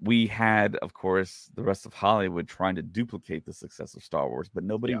 And we had, of course, the rest of Hollywood trying to duplicate the success of Star Wars, but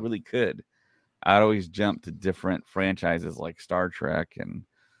nobody really could. I'd always jump to different franchises like Star Trek and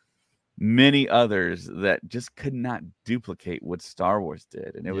many others that just could not duplicate what Star Wars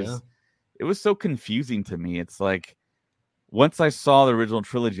did. And it was so confusing to me. It's like, once I saw the original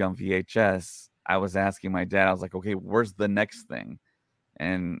trilogy on VHS, I was asking my dad, I was like, okay, where's the next thing?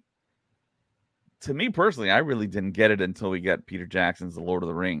 And to me personally, I really didn't get it until we got Peter Jackson's The Lord of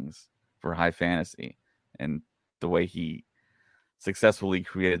the Rings for high fantasy and the way he successfully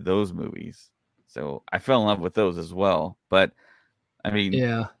created those movies. So I fell in love with those as well. But I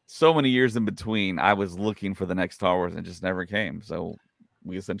mean, so many years in between, I was looking for the next Star Wars and it just never came. So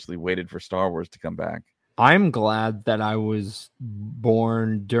we essentially waited for Star Wars to come back. I'm glad that I was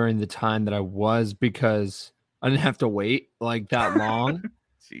born during the time that I was, because I didn't have to wait like that long.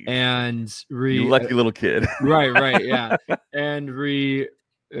 And you lucky little kid. right, yeah. And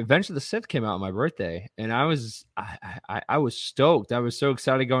Revenge of the Sith came out on my birthday, and I was stoked. I was so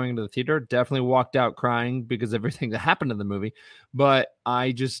excited going into the theater. Definitely walked out crying because of everything that happened in the movie. But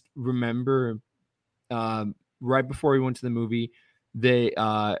I just remember right before we went to the movie, they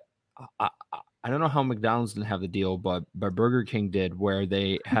I don't know how McDonald's didn't have the deal, but Burger King did, where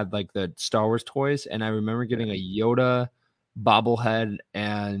they had like the Star Wars toys, and I remember getting a Yoda bobblehead,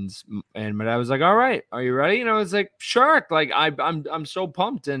 and my dad was like, "All right, are you ready?" And I was like, "Sure." Like I'm so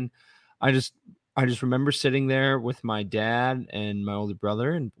pumped, and I just remember sitting there with my dad and my older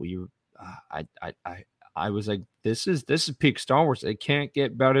brother, and I was like, "This is peak Star Wars. It can't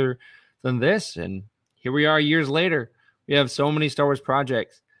get better than this." And here we are, years later. We have so many Star Wars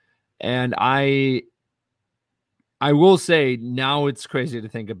projects. And I will say, now it's crazy to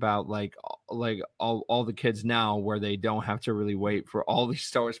think about like all the kids now, where they don't have to really wait for all these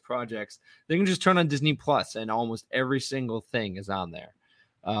Star Wars projects. They can just turn on Disney Plus, and almost every single thing is on there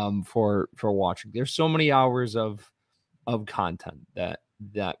for watching. There's so many hours of content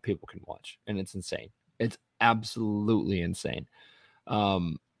that people can watch, and it's insane. It's absolutely insane.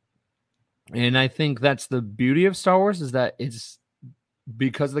 And I think that's the beauty of Star Wars, is that it's,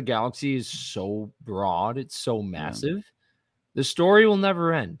 because the galaxy is so broad, it's so massive, The story will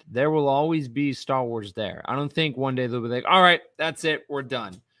never end. There will always be Star Wars there. I don't think one day they'll be like, all right, that's it. We're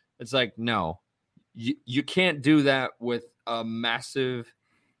done. It's like, no, you can't do that with a massive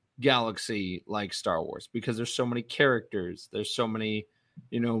galaxy like Star Wars because there's so many characters. There's so many,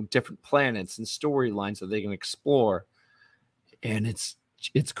 different planets and storylines that they can explore. And it's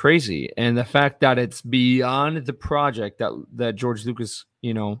crazy. And the fact that it's beyond the project that George Lucas,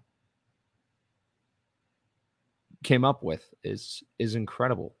 came up with is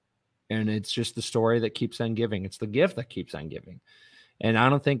incredible. And it's just the story that keeps on giving. It's the gift that keeps on giving. And I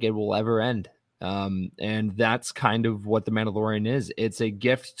don't think it will ever end. And that's kind of what The Mandalorian is. It's a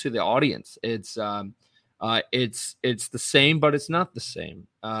gift to the audience. It's the same, but it's not the same.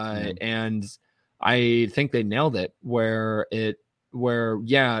 And I think they nailed it where it's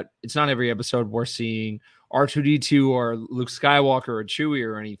not every episode we're seeing R2-D2 or Luke Skywalker or Chewie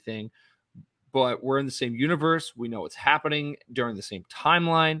or anything, but we're in the same universe. We know what's happening during the same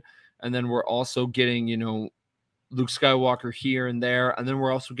timeline. And then we're also getting, Luke Skywalker here and there. And then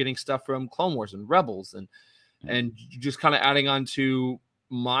we're also getting stuff from Clone Wars and Rebels and just kind of adding on to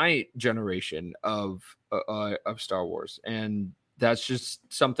my generation of Star Wars. And that's just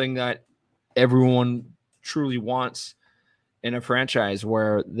something that everyone truly wants in a franchise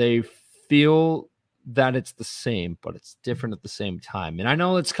where they feel that it's the same, but it's different at the same time. And I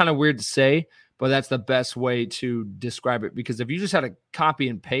know it's kind of weird to say, but that's the best way to describe it. Because if you just had a copy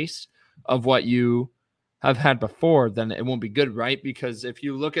and paste of what you have had before, then it won't be good, right? Because if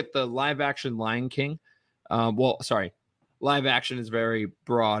you look at the live action Lion King, live action is very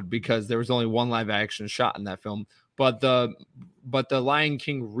broad because there was only one live action shot in that film. But the Lion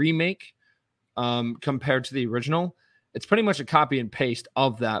King remake, compared to the original, it's pretty much a copy and paste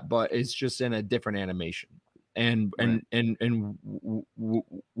of that, but it's just in a different animation and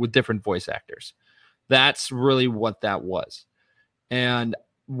with different voice actors. That's really what that was. And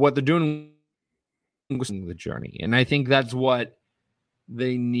what they're doing was the journey. And I think that's what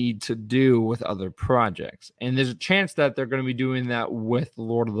they need to do with other projects. And there's a chance that they're going to be doing that with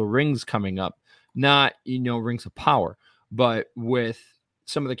Lord of the Rings coming up. Not, Rings of Power, but with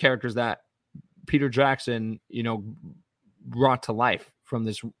some of the characters that Peter Jackson, brought to life from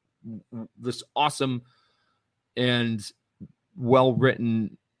this awesome and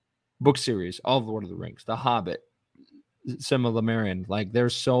well-written book series of Lord of the Rings, The Hobbit, Silmarillion. Like,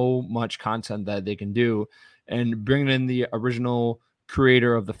 there's so much content that they can do, and bringing in the original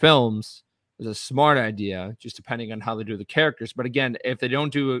creator of the films is a smart idea, just depending on how they do the characters. But again, if they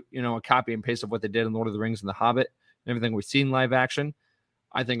don't do a copy and paste of what they did in Lord of the Rings and The Hobbit and everything we've seen live action,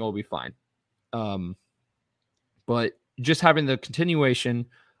 I think it'll be fine. But just having the continuation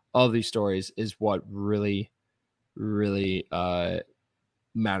of these stories is what really, really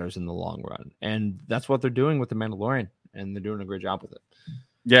matters in the long run. And that's what they're doing with The Mandalorian, and they're doing a great job with it.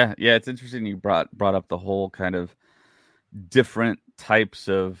 Yeah, it's interesting you brought up the whole kind of different types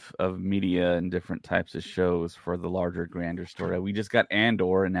of media and different types of shows for the larger, grander story. We just got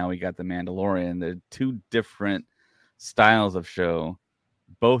Andor, and now we got The Mandalorian. They're two different styles of show.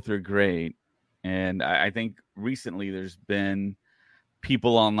 Both are great. And I think recently there's been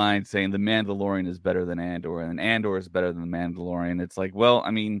people online saying The Mandalorian is better than Andor, and Andor is better than The Mandalorian. It's like, well, I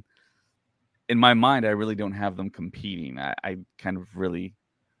mean, in my mind, I really don't have them competing. I kind of really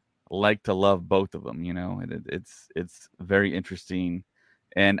like to love both of them, and it's very interesting.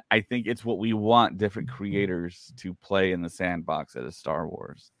 And I think it's what we want different creators to play in the sandbox at a Star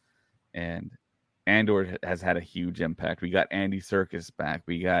Wars. And Andor has had a huge impact. We got Andy Serkis back.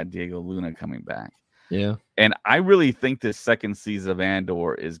 We got Diego Luna coming back. Yeah. And I really think this second season of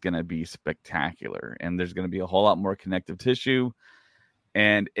Andor is going to be spectacular. And there's going to be a whole lot more connective tissue.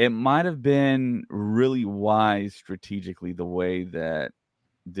 And it might have been really wise strategically the way that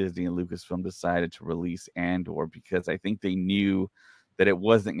Disney and Lucasfilm decided to release Andor, because I think they knew that it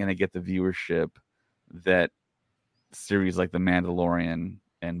wasn't going to get the viewership that series like The Mandalorian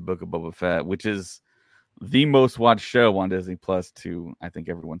and Book of Boba Fett, which is the most watched show on Disney Plus, to I think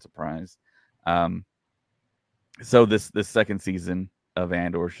everyone's surprised. So this second season of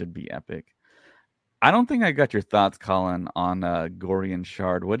Andor should be epic. I don't think I got your thoughts, Colin, on Gorian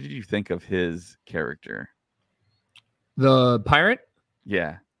Shard. What did you think of his character? The pirate?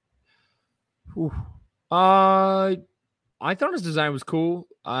 Yeah. I thought his design was cool.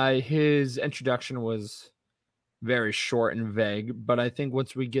 His introduction was very short and vague, but I think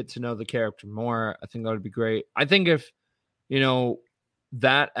once we get to know the character more, I think that would be great. I think if,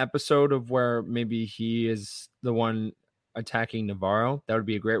 that episode of where maybe he is the one attacking Navarro, that would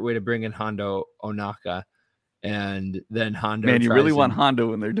be a great way to bring in Hondo Ohnaka and then Hondo. Man, you really tries want and-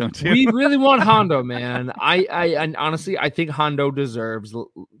 Hondo in there, don't you? We really want Hondo, man. And honestly, I think Hondo deserves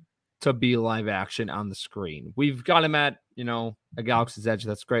to be live action on the screen. We've got him at, a Galaxy's Edge.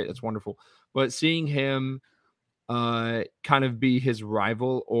 That's great. That's wonderful. But seeing him kind of be his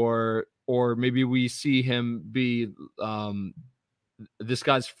rival, or maybe we see him be this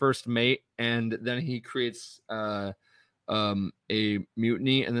guy's first mate, and then he creates a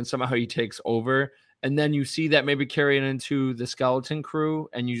mutiny, and then somehow he takes over. And then you see that maybe carrying into the Skeleton Crew,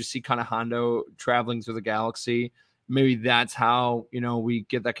 and you just see kind of Hondo traveling through the galaxy. Maybe that's how, we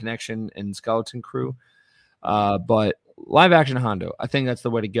get that connection in Skeleton Crew. But live action Hondo, I think that's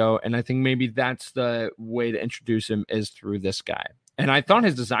the way to go. And I think maybe that's the way to introduce him is through this guy. And I thought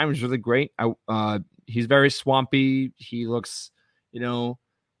his design was really great. He's very swampy. He looks,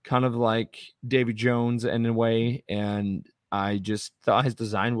 kind of like Davy Jones in a way. And I just thought his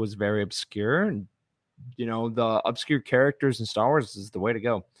design was very obscure. And, the obscure characters in Star Wars is the way to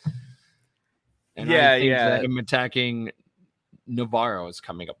go. And I think that him attacking Navarro is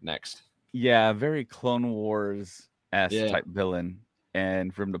coming up next. Yeah, very Clone Wars-esque Yeah. type villain.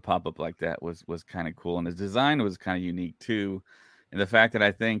 And for him to pop up like that was kind of cool. And his design was kind of unique too. And the fact that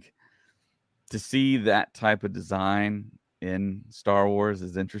I think to see that type of design in Star Wars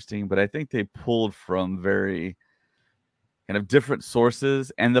is interesting. But I think they pulled from very kind of different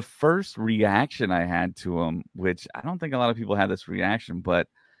sources. And the first reaction I had to him, which I don't think a lot of people had this reaction, but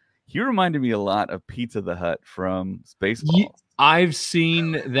he reminded me a lot of Pizza the Hut from Spaceballs. I've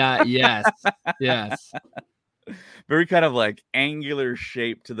seen that. Yes. Yes. Very kind of like angular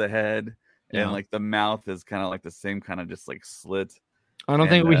shape to the head. Yeah. And like the mouth is kind of like the same kind of just like slit. I don't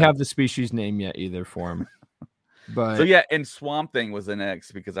think we have the species name yet either for him. But So yeah, and Swamp Thing was an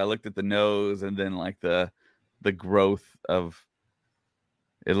X because I looked at the nose and then like the growth of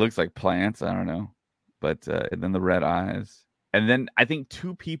it looks like plants. I don't know. But and then the red eyes. And then I think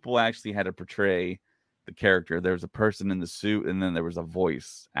two people actually had to portray the character. There was a person in the suit, and then there was a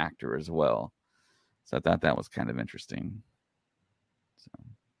voice actor as well. So I thought that was kind of interesting. So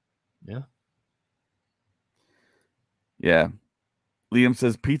yeah. Yeah. Liam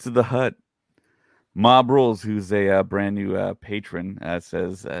says Pizza the Hut. Mob Rules, who's a brand new patron,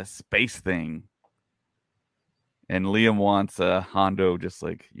 says Space Thing. And Liam wants Hondo just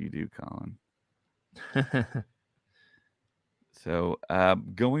like you do, Colin. So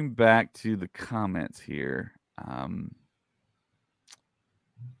going back to the comments here, I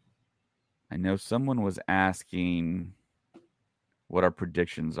know someone was asking what our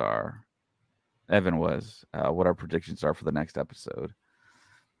predictions are. Evan was, what our predictions are for the next episode.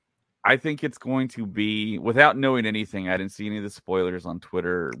 I think it's going to be, without knowing anything, I didn't see any of the spoilers on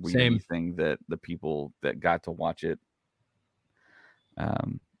Twitter or read anything that the people that got to watch it.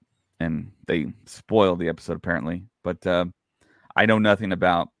 And they spoiled the episode apparently. But I know nothing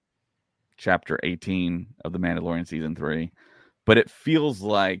about Chapter 18 of The Mandalorian Season 3. But it feels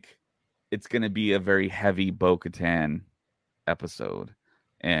like it's going to be a very heavy Bo-Katan episode.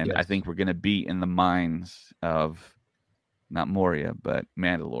 And Yes. I think we're going to be in the minds of not Moria, but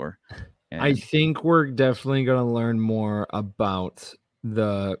Mandalore. And I think we're definitely going to learn more about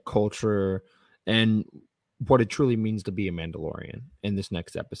the culture and what it truly means to be a Mandalorian in this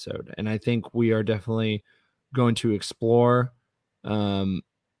next episode. And I think we are definitely going to explore a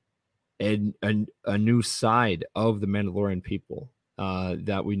new side of the Mandalorian people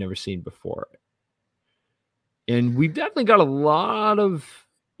that we've never seen before. And we've definitely got a lot of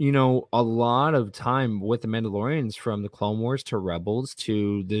time with the Mandalorians, from the Clone Wars to Rebels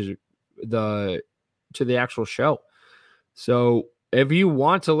to the actual show. So if you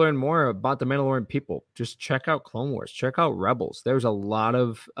want to learn more about the Mandalorian people, just check out Clone Wars, check out Rebels. There's a lot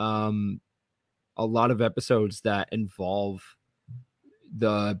of episodes that involve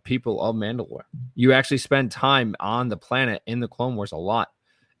the people of Mandalore. You actually spend time on the planet in the Clone Wars a lot.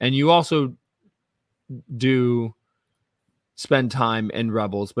 And you also do spend time in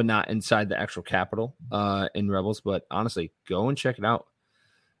Rebels, but not inside the actual capital in Rebels. But honestly, go and check it out.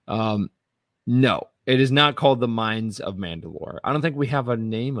 No, it is not called The Mines of Mandalore. I don't think we have a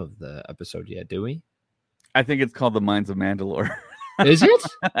name of the episode yet, do we? I think it's called The Mines of Mandalore. Is it?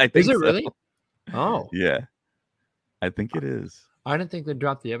 I think Is it so. really? Oh, Yeah. I think it is. I didn't think they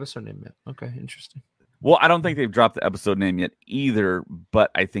dropped the episode name yet. Okay, interesting. Well, I don't think they've dropped the episode name yet either, but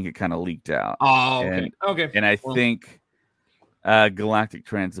I think it kind of leaked out. Oh, okay. Okay. And I Well- think Galactic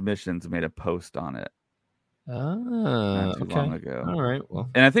Transmissions made a post on it not too Okay. long ago. All right. Well,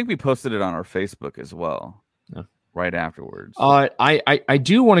 And I think we posted it on our Facebook as well, Yeah. right afterwards. I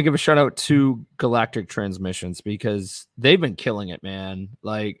do want to give a shout out to Galactic Transmissions because they've been killing it, man.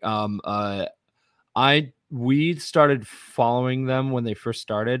 Like, I we started following them when they first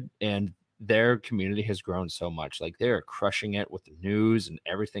started, and their community has grown so much. Like, they're crushing it with the news and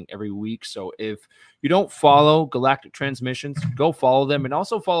everything every week. So if you don't follow Galactic Transmissions, go follow them, and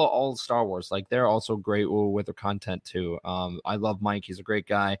also follow all Star Wars. Like, they're also great with their content too. I love Mike. He's a great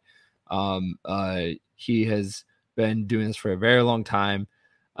guy. He has been doing this for a very long time,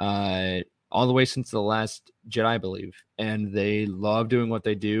 all the way since The Last Jedi, I believe. And they love doing what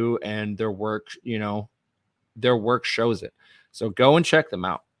they do, and their work, their work shows it. So go and check them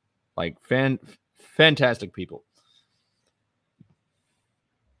out. Like, fantastic people.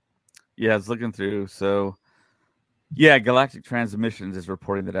 Yeah, I was looking through. So, yeah, Galactic Transmissions is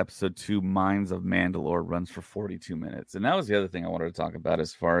reporting that episode 2, Minds of Mandalore, runs for 42 minutes. And that was the other thing I wanted to talk about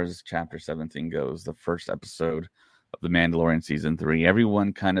as far as chapter 17 goes, the first episode of The Mandalorian season 3.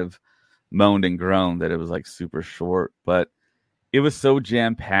 Everyone kind of moaned and groaned that it was like super short, but it was so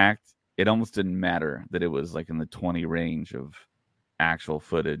jam-packed, it almost didn't matter that it was like in the 20 range of actual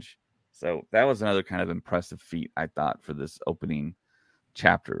footage. So that was another kind of impressive feat, I thought, for this opening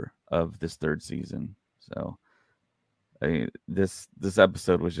chapter of this third season. So this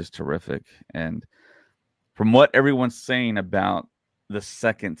episode was just terrific. And from what everyone's saying about the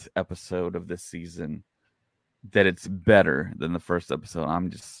second episode of this season, that it's better than the first episode,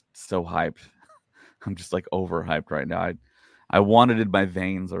 I'm just so hyped. I'm just like overhyped right now. I want it in my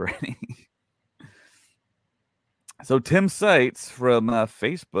veins already. So Tim Seitz from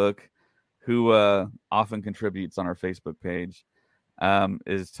Facebook, who often contributes on our Facebook page,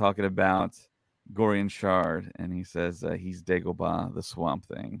 is talking about Gorian Shard, and he says he's Dagobah, the Swamp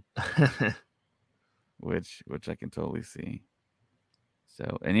Thing, which I can totally see.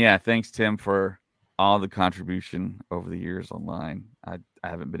 So, and yeah, thanks Tim for all the contribution over the years online. I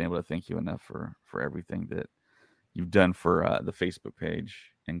haven't been able to thank you enough for everything that you've done for the Facebook page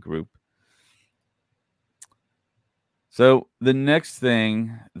and group. So the next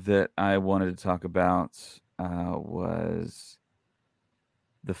thing that I wanted to talk about was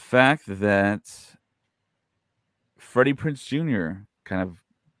the fact that Freddie Prinze Jr. kind of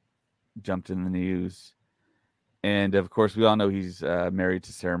jumped in the news. And, of course, we all know he's married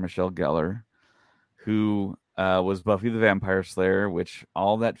to Sarah Michelle Gellar, who was Buffy the Vampire Slayer, which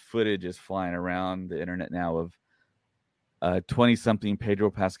all that footage is flying around the internet now of 20-something Pedro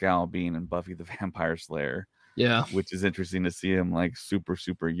Pascal being in Buffy the Vampire Slayer. Yeah, which is interesting to see him like super,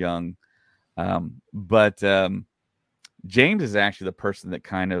 super young. But James is actually the person that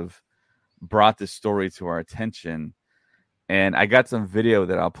kind of brought this story to our attention. And I got some video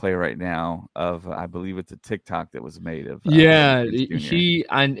that I'll play right now of, I believe it's a TikTok that was made of. He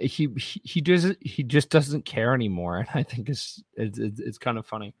just doesn't care anymore. And I think it's kind of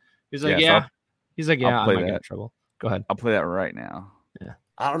funny. He's like, I'm not getting in trouble. Go ahead. I'll play that right now. Yeah.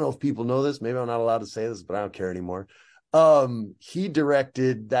 I don't know if people know this. Maybe I'm not allowed to say this, but I don't care anymore. He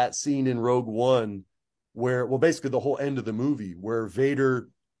directed that scene in Rogue One where, well, basically the whole end of the movie where Vader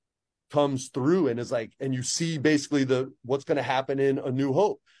comes through and is like, and you see basically what's going to happen in A New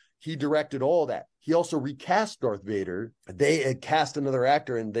Hope. He directed all that. He also recast Darth Vader. They had cast another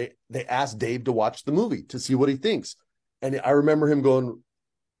actor, and they asked Dave to watch the movie to see what he thinks. And I remember him going,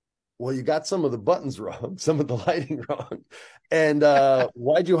 well, you got some of the buttons wrong, some of the lighting wrong. And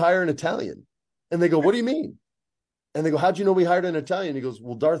why'd you hire an Italian? And they go, what do you mean? And they go, how'd you know we hired an Italian? He goes,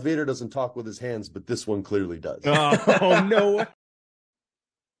 well, Darth Vader doesn't talk with his hands, but this one clearly does. Oh, no.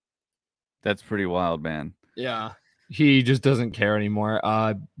 That's pretty wild, man. Yeah. He just doesn't care anymore.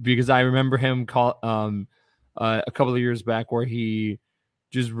 Because I remember him a couple of years back where he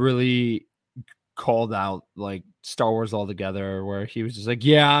just really called out like Star Wars altogether, where he was just like,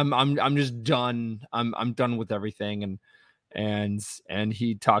 yeah, I'm just done. I'm done with everything. And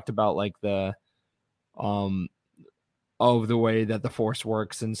he talked about like the of the way that the Force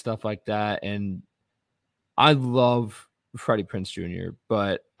works and stuff like that. And I love Freddie Prinze Jr.,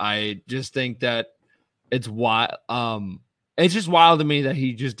 but I just think that it's wild. It's just wild to me that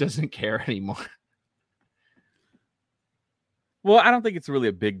he just doesn't care anymore. Well, I don't think it's really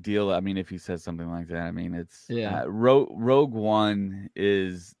a big deal. I mean, if he says something like that, I mean, it's Rogue One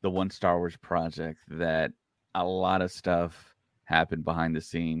is the one Star Wars project that a lot of stuff happened behind the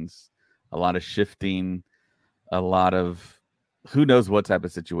scenes, a lot of shifting, a lot of who knows what type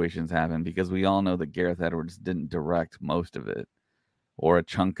of situations happen, because we all know that Gareth Edwards didn't direct most of it or a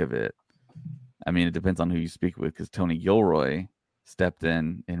chunk of it. I mean, it depends on who you speak with, because Tony Gilroy stepped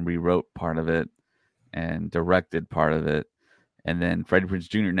in and rewrote part of it and directed part of it. And then Freddie Prinze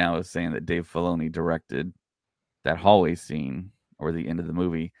Jr. now is saying that Dave Filoni directed that hallway scene or the end of the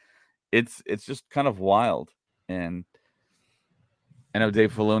movie. It's just kind of wild. And I know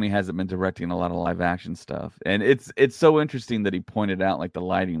Dave Filoni hasn't been directing a lot of live action stuff, and it's so interesting that he pointed out like the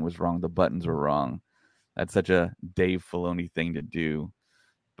lighting was wrong, the buttons were wrong. That's such a Dave Filoni thing to do,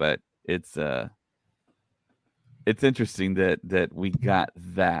 but it's interesting that we got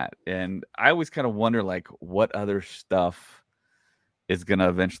that, and I always kind of wonder like what other stuff is gonna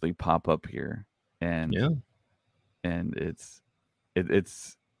eventually pop up here, and it's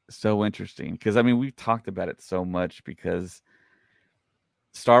so interesting because I mean we've talked about it so much because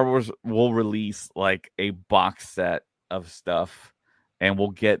Star Wars will release like a box set of stuff and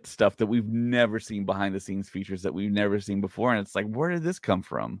we'll get stuff that we've never seen, behind the scenes features that we've never seen before. And it's like, where did this come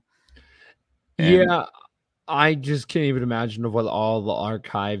from? And yeah, I just can't even imagine of what all the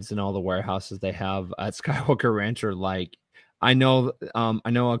archives and all the warehouses they have at Skywalker Ranch are like. I know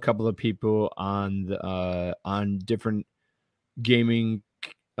a couple of people on different gaming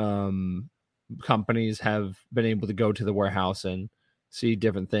companies have been able to go to the warehouse and see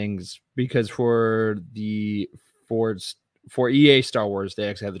different things because for EA Star Wars, they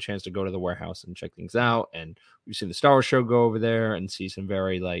actually have the chance to go to the warehouse and check things out. And we've seen the Star Wars show go over there and see some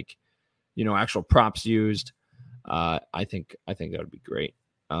very like, actual props used. I think that would be great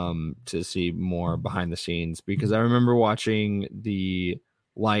to see more behind the scenes because I remember watching the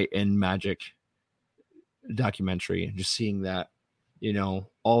Light and Magic documentary and just seeing that,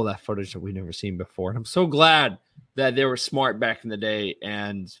 all that footage that we've never seen before. And I'm so glad that they were smart back in the day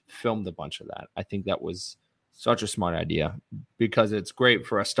and filmed a bunch of that. I think that was such a smart idea because it's great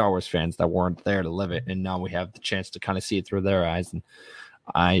for us Star Wars fans that weren't there to live it. And now we have the chance to kind of see it through their eyes. And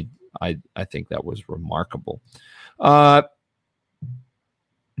I think that was remarkable. Din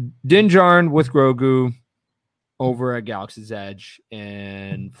Djarin with Grogu over at Galaxy's Edge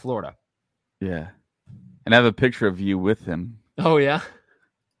in Florida. Yeah. And I have a picture of you with him. Oh, yeah.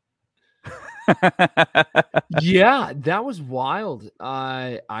 Yeah, that was wild.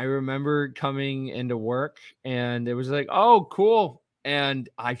 I remember coming into work and it was like, oh, cool. And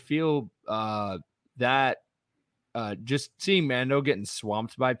I feel that just seeing Mando getting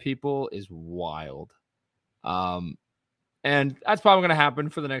swamped by people is wild. And that's probably going to happen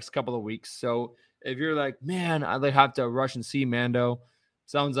for the next couple of weeks. So if you're like, man, I'd have to rush and see Mando,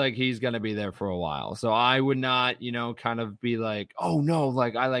 sounds like he's going to be there for a while. So I would not, kind of be like, oh no,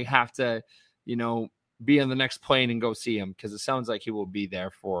 like I have to, be on the next plane and go see him because it sounds like he will be there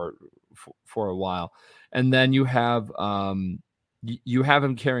for a while. And then you have him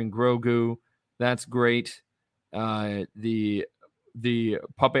carrying Grogu. That's great. The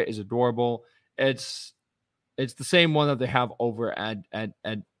puppet is adorable. It's the same one that they have over at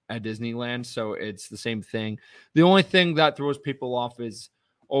Disneyland, so it's the same thing. The only thing that throws people off is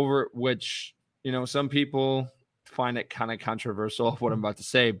over which some people find it kind of controversial of what I'm about to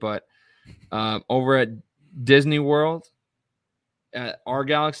say, but over at Disney World, at our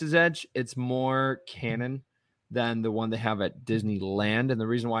Galaxy's Edge, it's more canon than the one they have at Disneyland. And the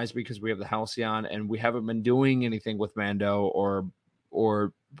reason why is because we have the Halcyon and we haven't been doing anything with Mando or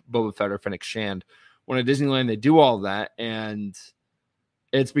Boba Fett or Fennec Shand. When at Disneyland, they do all that. And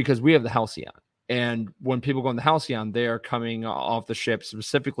it's because we have the Halcyon. And when people go on the Halcyon, they are coming off the ship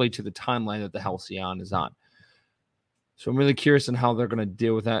specifically to the timeline that the Halcyon is on. So I'm really curious on how they're going to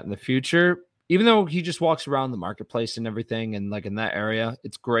deal with that in the future. Even though he just walks around the marketplace and everything, and like in that area,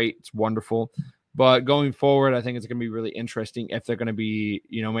 it's great, it's wonderful. But going forward, I think it's going to be really interesting if they're going to be,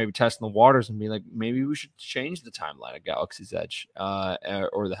 maybe testing the waters and be like, maybe we should change the timeline of Galaxy's Edge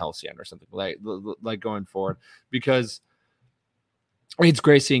or the Halcyon or something like going forward, because it's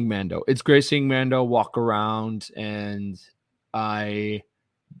great seeing Mando. It's great seeing Mando walk around, and as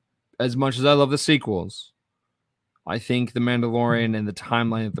much as I love the sequels, I think the Mandalorian and the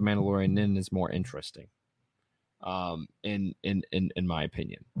timeline that the Mandalorian in is more interesting, in my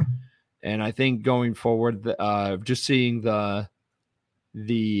opinion. And I think going forward, just seeing the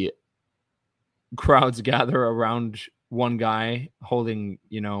crowds gather around one guy holding,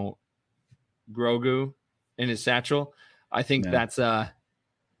 Grogu in his satchel, I think that's a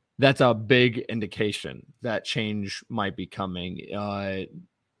big indication that change might be coming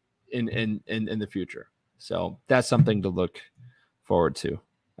in the future. So that's something to look forward to.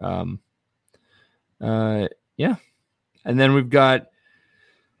 Yeah. And then we've got,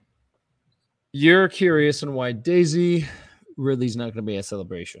 you're curious on why Daisy Ridley's not going to be at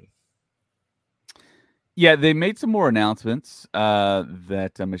Celebration. Yeah, they made some more announcements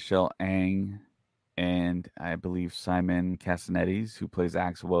that Michelle Ang and I believe Simon Castanedes, who plays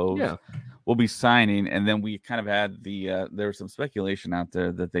Axe Woves, will be signing. And then we kind of had there was some speculation out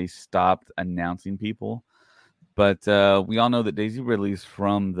there that they stopped announcing people. But we all know that Daisy Ridley's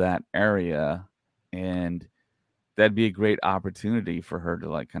from that area, and that'd be a great opportunity for her to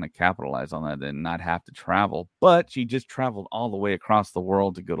like kind of capitalize on that and not have to travel. But she just traveled all the way across the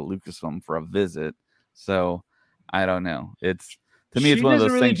world to go to Lucasfilm for a visit. So I don't know. It's to me, it's one of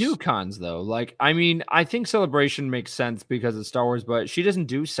those things. She doesn't really things. do cons though. Like, I mean, I think Celebration makes sense because of Star Wars, but she doesn't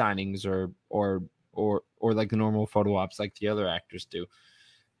do signings or like the normal photo ops like the other actors do,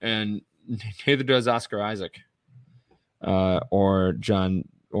 and neither does Oscar Isaac, or John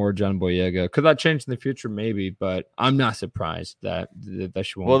Boyega. Could that change in the future? Maybe, but I'm not surprised that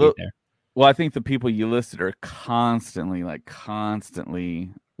she won't be there. Well, I think the people you listed are constantly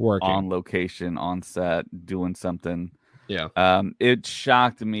Working on location, on set, doing something. Yeah. It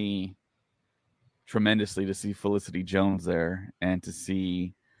shocked me tremendously to see Felicity Jones there and to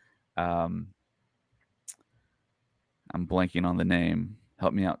see, I'm blanking on the name.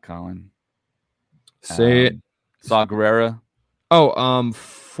 Help me out, Colin. Say it. Saw Gerrera. Oh,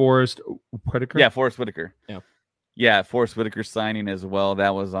 Forrest Whitaker. Yeah, Forrest Whitaker. Yeah, Forrest Whitaker signing as well.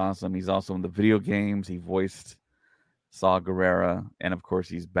 That was awesome. He's also in the video games. He voiced Saw Gerrera, and of course,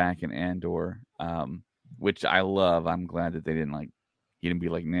 he's back in Andor, which I love. I'm glad that they didn't like. He didn't be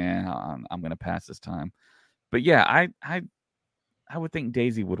like, nah, I'm gonna pass this time. But yeah, I would think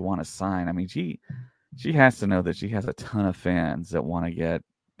Daisy would want to sign. I mean, she has to know that she has a ton of fans that want to get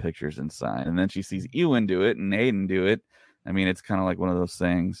pictures and sign, and then she sees Ewan do it and Aiden do it. I mean, it's kind of like one of those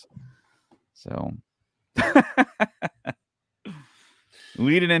things. So,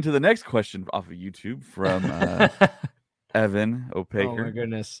 leading into the next question off of YouTube from Evan Opaker. Oh my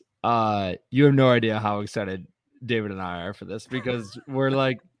goodness. You have no idea how excited David and I are for this because we're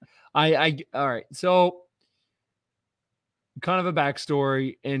like, all right. So kind of a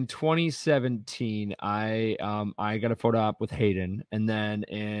backstory. In 2017, I got a photo op with Hayden, and then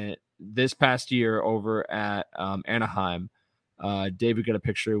this past year over at Anaheim, David got a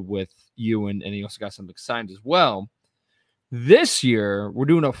picture with Ewan, and he also got something signed as well. This year, we're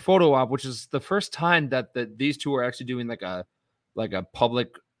doing a photo op, which is the first time that these two are actually doing like a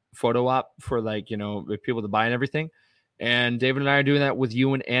public photo op for like, you know, with people to buy and everything. And David and I are doing that with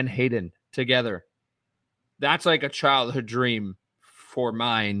Ewan and Hayden together. That's like a childhood dream for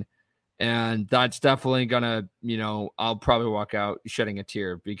mine. And that's definitely gonna, you know, I'll probably walk out shedding a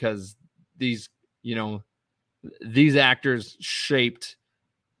tear because these actors shaped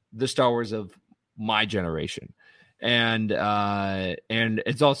the Star Wars of my generation. And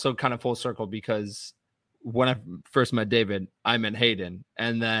it's also kind of full circle because when I first met David, I met Hayden,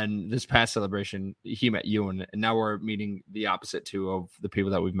 and then this past celebration, he met Ewan, and now we're meeting the opposite two of the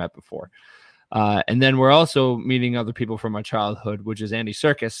people that we've met before. And then we're also meeting other people from my childhood, which is Andy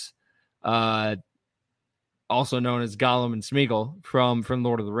Serkis, also known as Gollum and Smeagol from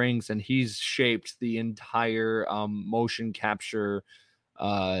Lord of the Rings, and he's shaped the entire motion capture,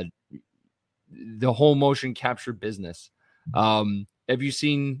 the whole motion capture business. Have you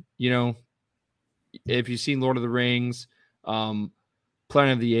seen, if you've seen Lord of the Rings, Planet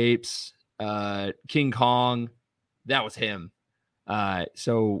of the Apes, King Kong, that was him.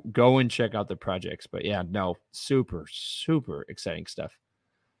 So go and check out the projects. But yeah, no, super, super exciting stuff.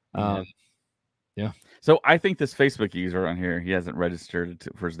 Yeah. So I think this Facebook user on here, he hasn't registered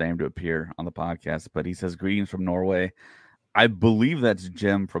for his name to appear on the podcast, but he says, "Greetings from Norway." I believe that's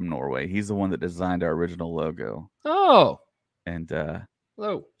Jim from Norway. He's the one that designed our original logo. Oh, and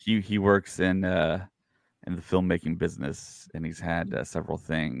hello. He works in the filmmaking business, and he's had several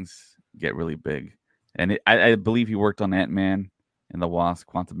things get really big. And I believe he worked on Ant-Man and the Wasp: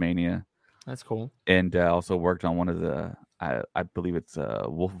 Quantumania. That's cool. And also worked on one of the I believe it's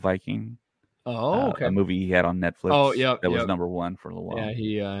Wolf Viking. Oh, okay. A movie he had on Netflix. Oh, yeah, that was #1 for a little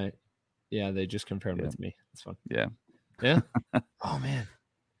while. Yeah, they just confirmed it to me. That's fun. Yeah. Oh man.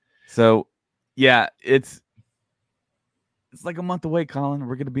 So, yeah, it's like a month away, Colin.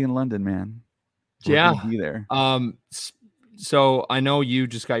 We're gonna be in London, man. We're gonna be there. So I know you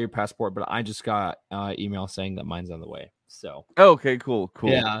just got your passport, but I just got email saying that mine's on the way. So. Okay, cool.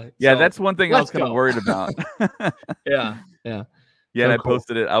 Yeah. So that's one thing I was kind of worried about. Yeah. Yeah, and I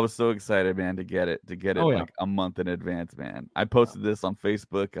posted it. I was so excited, man, to get it like a month in advance, man. I posted this on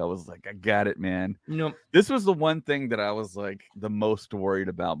Facebook. I was like, I got it, man. Nope. This was the one thing that I was like the most worried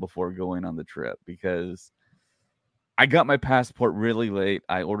about before going on the trip because I got my passport really late.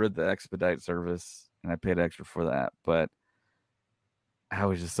 I ordered the expedite service and I paid extra for that, but I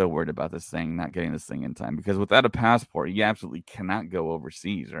was just so worried about this thing, not getting this thing in time, because without a passport, you absolutely cannot go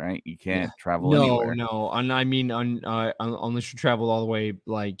overseas, right? You can't travel anywhere. No. And I mean, unless you travel all the way,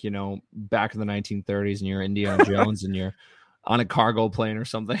 like, back in the 1930s and you're Indiana Jones and you're on a cargo plane or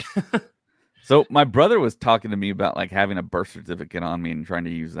something. So my brother was talking to me about like having a birth certificate on me and trying to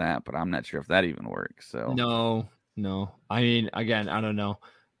use that, but I'm not sure if that even works. So no, No. I mean, again, I don't know.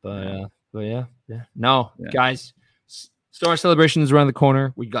 But yeah. No, Yeah. guys, Star Wars Celebration is around the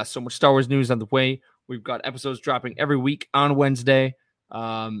corner. We got so much Star Wars news on the way. We've got episodes dropping every week on Wednesday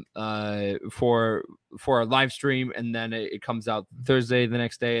for our live stream, and then it comes out Thursday the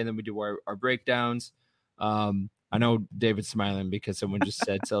next day, and then we do our breakdowns. I know David's smiling because someone just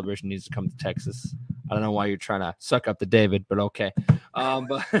said Celebration needs to come to Texas. I don't know why you're trying to suck up to David, but okay.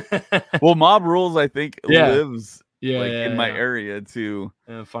 But Well, Mob Rules, I think, lives in my area too.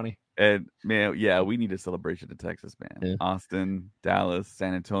 Funny. And man, yeah, we need a celebration in Texas, man. Yeah. Austin, Dallas,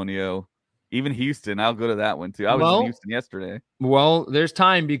 San Antonio, even Houston. I'll go to that one too. I was in Houston yesterday. Well, there's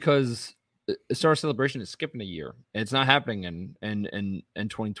time because Star Wars Celebration is skipping a year. It's not happening in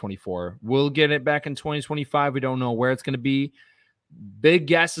 2024. We'll get it back in 2025. We don't know where it's going to be. Big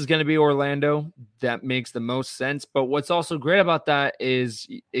guess is going to be Orlando. That makes the most sense. But what's also great about that is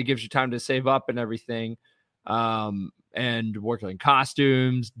it gives you time to save up and everything, and work on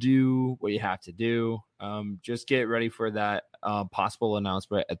costumes, do what you have to do. Just get ready for that possible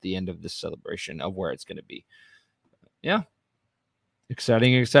announcement at the end of this celebration of where it's going to be. Yeah.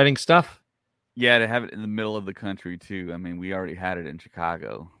 Exciting stuff. Yeah, to have it in the middle of the country too. I mean, we already had it in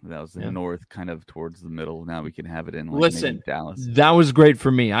Chicago. That was in the north, kind of towards the middle. Now we can have it in maybe Dallas. That was great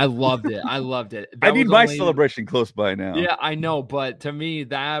for me. I loved it. That I need my celebration close by now. Yeah, I know, but to me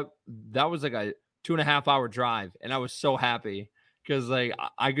that was like a 2.5 hour drive, and I was so happy because like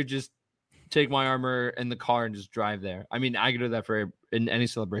I could just take my armor in the car and just drive there. I mean, I could do that in any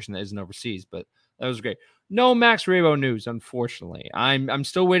celebration that isn't overseas, but that was great. No Max Rebo news, unfortunately. I'm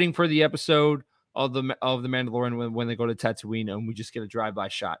still waiting for the episode of the Mandalorian when they go to Tatooine and we just get a drive-by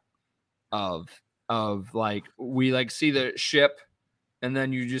shot of like we like see the ship and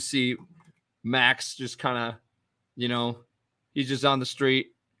then you just see Max just kind of, he's just on the street,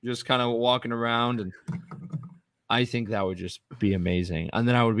 just kind of walking around, and I think that would just be amazing. And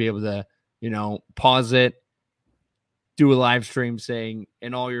then I would be able to, pause it, do a live stream saying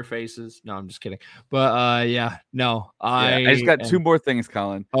in all your faces. No, I'm just kidding. But I just got two more things,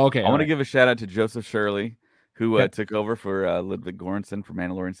 Colin. Okay. I want to give a shout out to Joseph Shirley, who took over for Ludwig Göransson for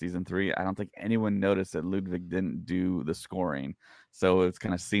Mandalorian Season 3. I don't think anyone noticed that Ludwig didn't do the scoring. So it's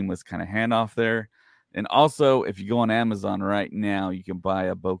kind of seamless kind of handoff there. And also, if you go on Amazon right now, you can buy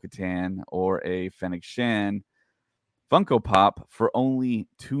a Bo-Katan or a Fennec Shan Funko Pop for only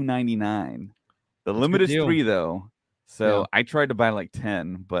 $2.99. The limit is 3, though. So I tried to buy like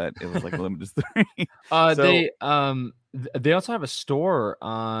 10, but it was like limited to 3. They also have a store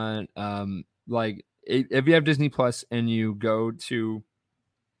on like if you have Disney Plus and you go to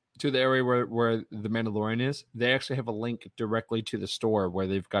the area where the Mandalorian is, they actually have a link directly to the store where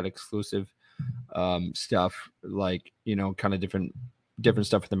they've got exclusive stuff, like kind of different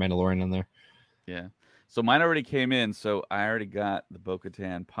stuff for the Mandalorian on there. Yeah. So mine already came in, so I already got the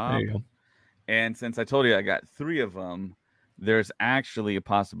Bo-Katan Pop. There you go. And since I told you I got 3 of them, there's actually a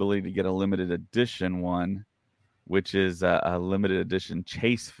possibility to get a limited edition one, which is a limited edition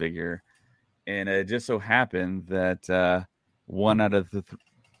Chase figure. And it just so happened that one out of the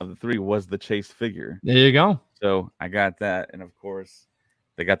 3 was the Chase figure. There you go. So I got that. And of course,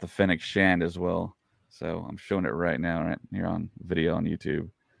 they got the Fennec Shand as well. So I'm showing it right now, right here on video on YouTube.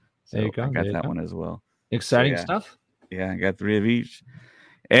 So there you go. I got that one as well. Exciting stuff. Yeah, I got 3 of each.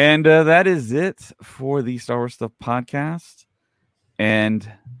 And that is it for the Star Wars Stuff podcast.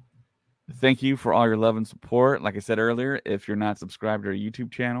 And thank you for all your love and support. Like I said earlier, if you're not subscribed to our YouTube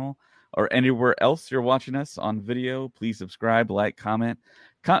channel or anywhere else you're watching us on video, please subscribe, like, comment.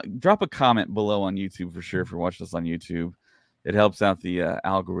 Drop a comment below on YouTube for sure if you're watching us on YouTube. It helps out the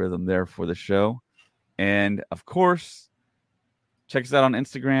algorithm there for the show. And, of course, check us out on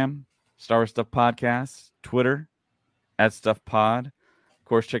Instagram, Star Wars Stuff Podcast, Twitter, @StuffPod. Of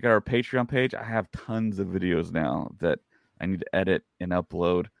course, check out our Patreon page. I have tons of videos now that I need to edit and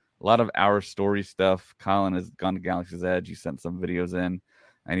upload. A lot of our story stuff. Colin has gone to Galaxy's Edge. He sent some videos in.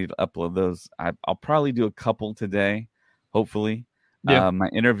 I need to upload those. I'll probably do a couple today, hopefully. Yeah. My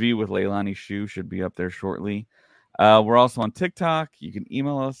interview with Leilani Shu should be up there shortly. We're also on TikTok. You can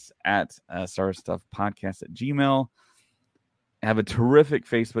email us at starstuffpodcast@gmail.com. I have a terrific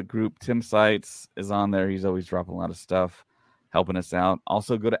Facebook group. Tim Seitz is on there. He's always dropping a lot of stuff, helping us out.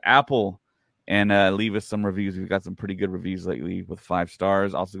 Also, go to Apple and leave us some reviews. We've got some pretty good reviews lately with 5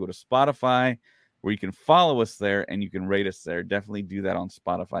 stars. Also, go to Spotify, where you can follow us there and you can rate us there. Definitely do that on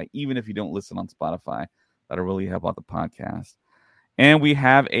Spotify, even if you don't listen on Spotify. That'll really help out the podcast. And we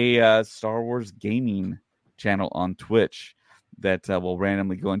have a Star Wars gaming channel on Twitch that will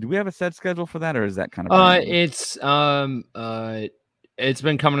randomly go in. Do we have a set schedule for that, or is that kind of it's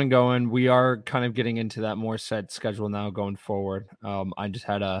been coming and going. We are kind of getting into that more set schedule now going forward. I just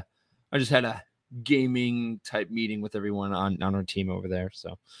had a gaming type meeting with everyone on our team over there,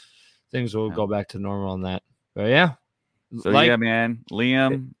 so things will go back to normal on that. But yeah, so yeah, man,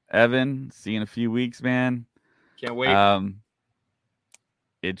 Liam, Evan, see you in a few weeks, man. Can't wait.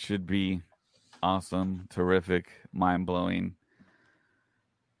 It should be awesome, terrific, mind-blowing.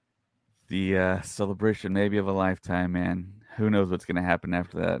 The celebration maybe of a lifetime, man. Who knows what's going to happen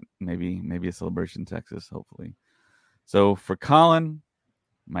after that? Maybe a celebration in Texas, hopefully. So for Colin,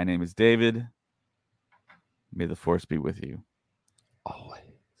 my name is David. May the force be with you.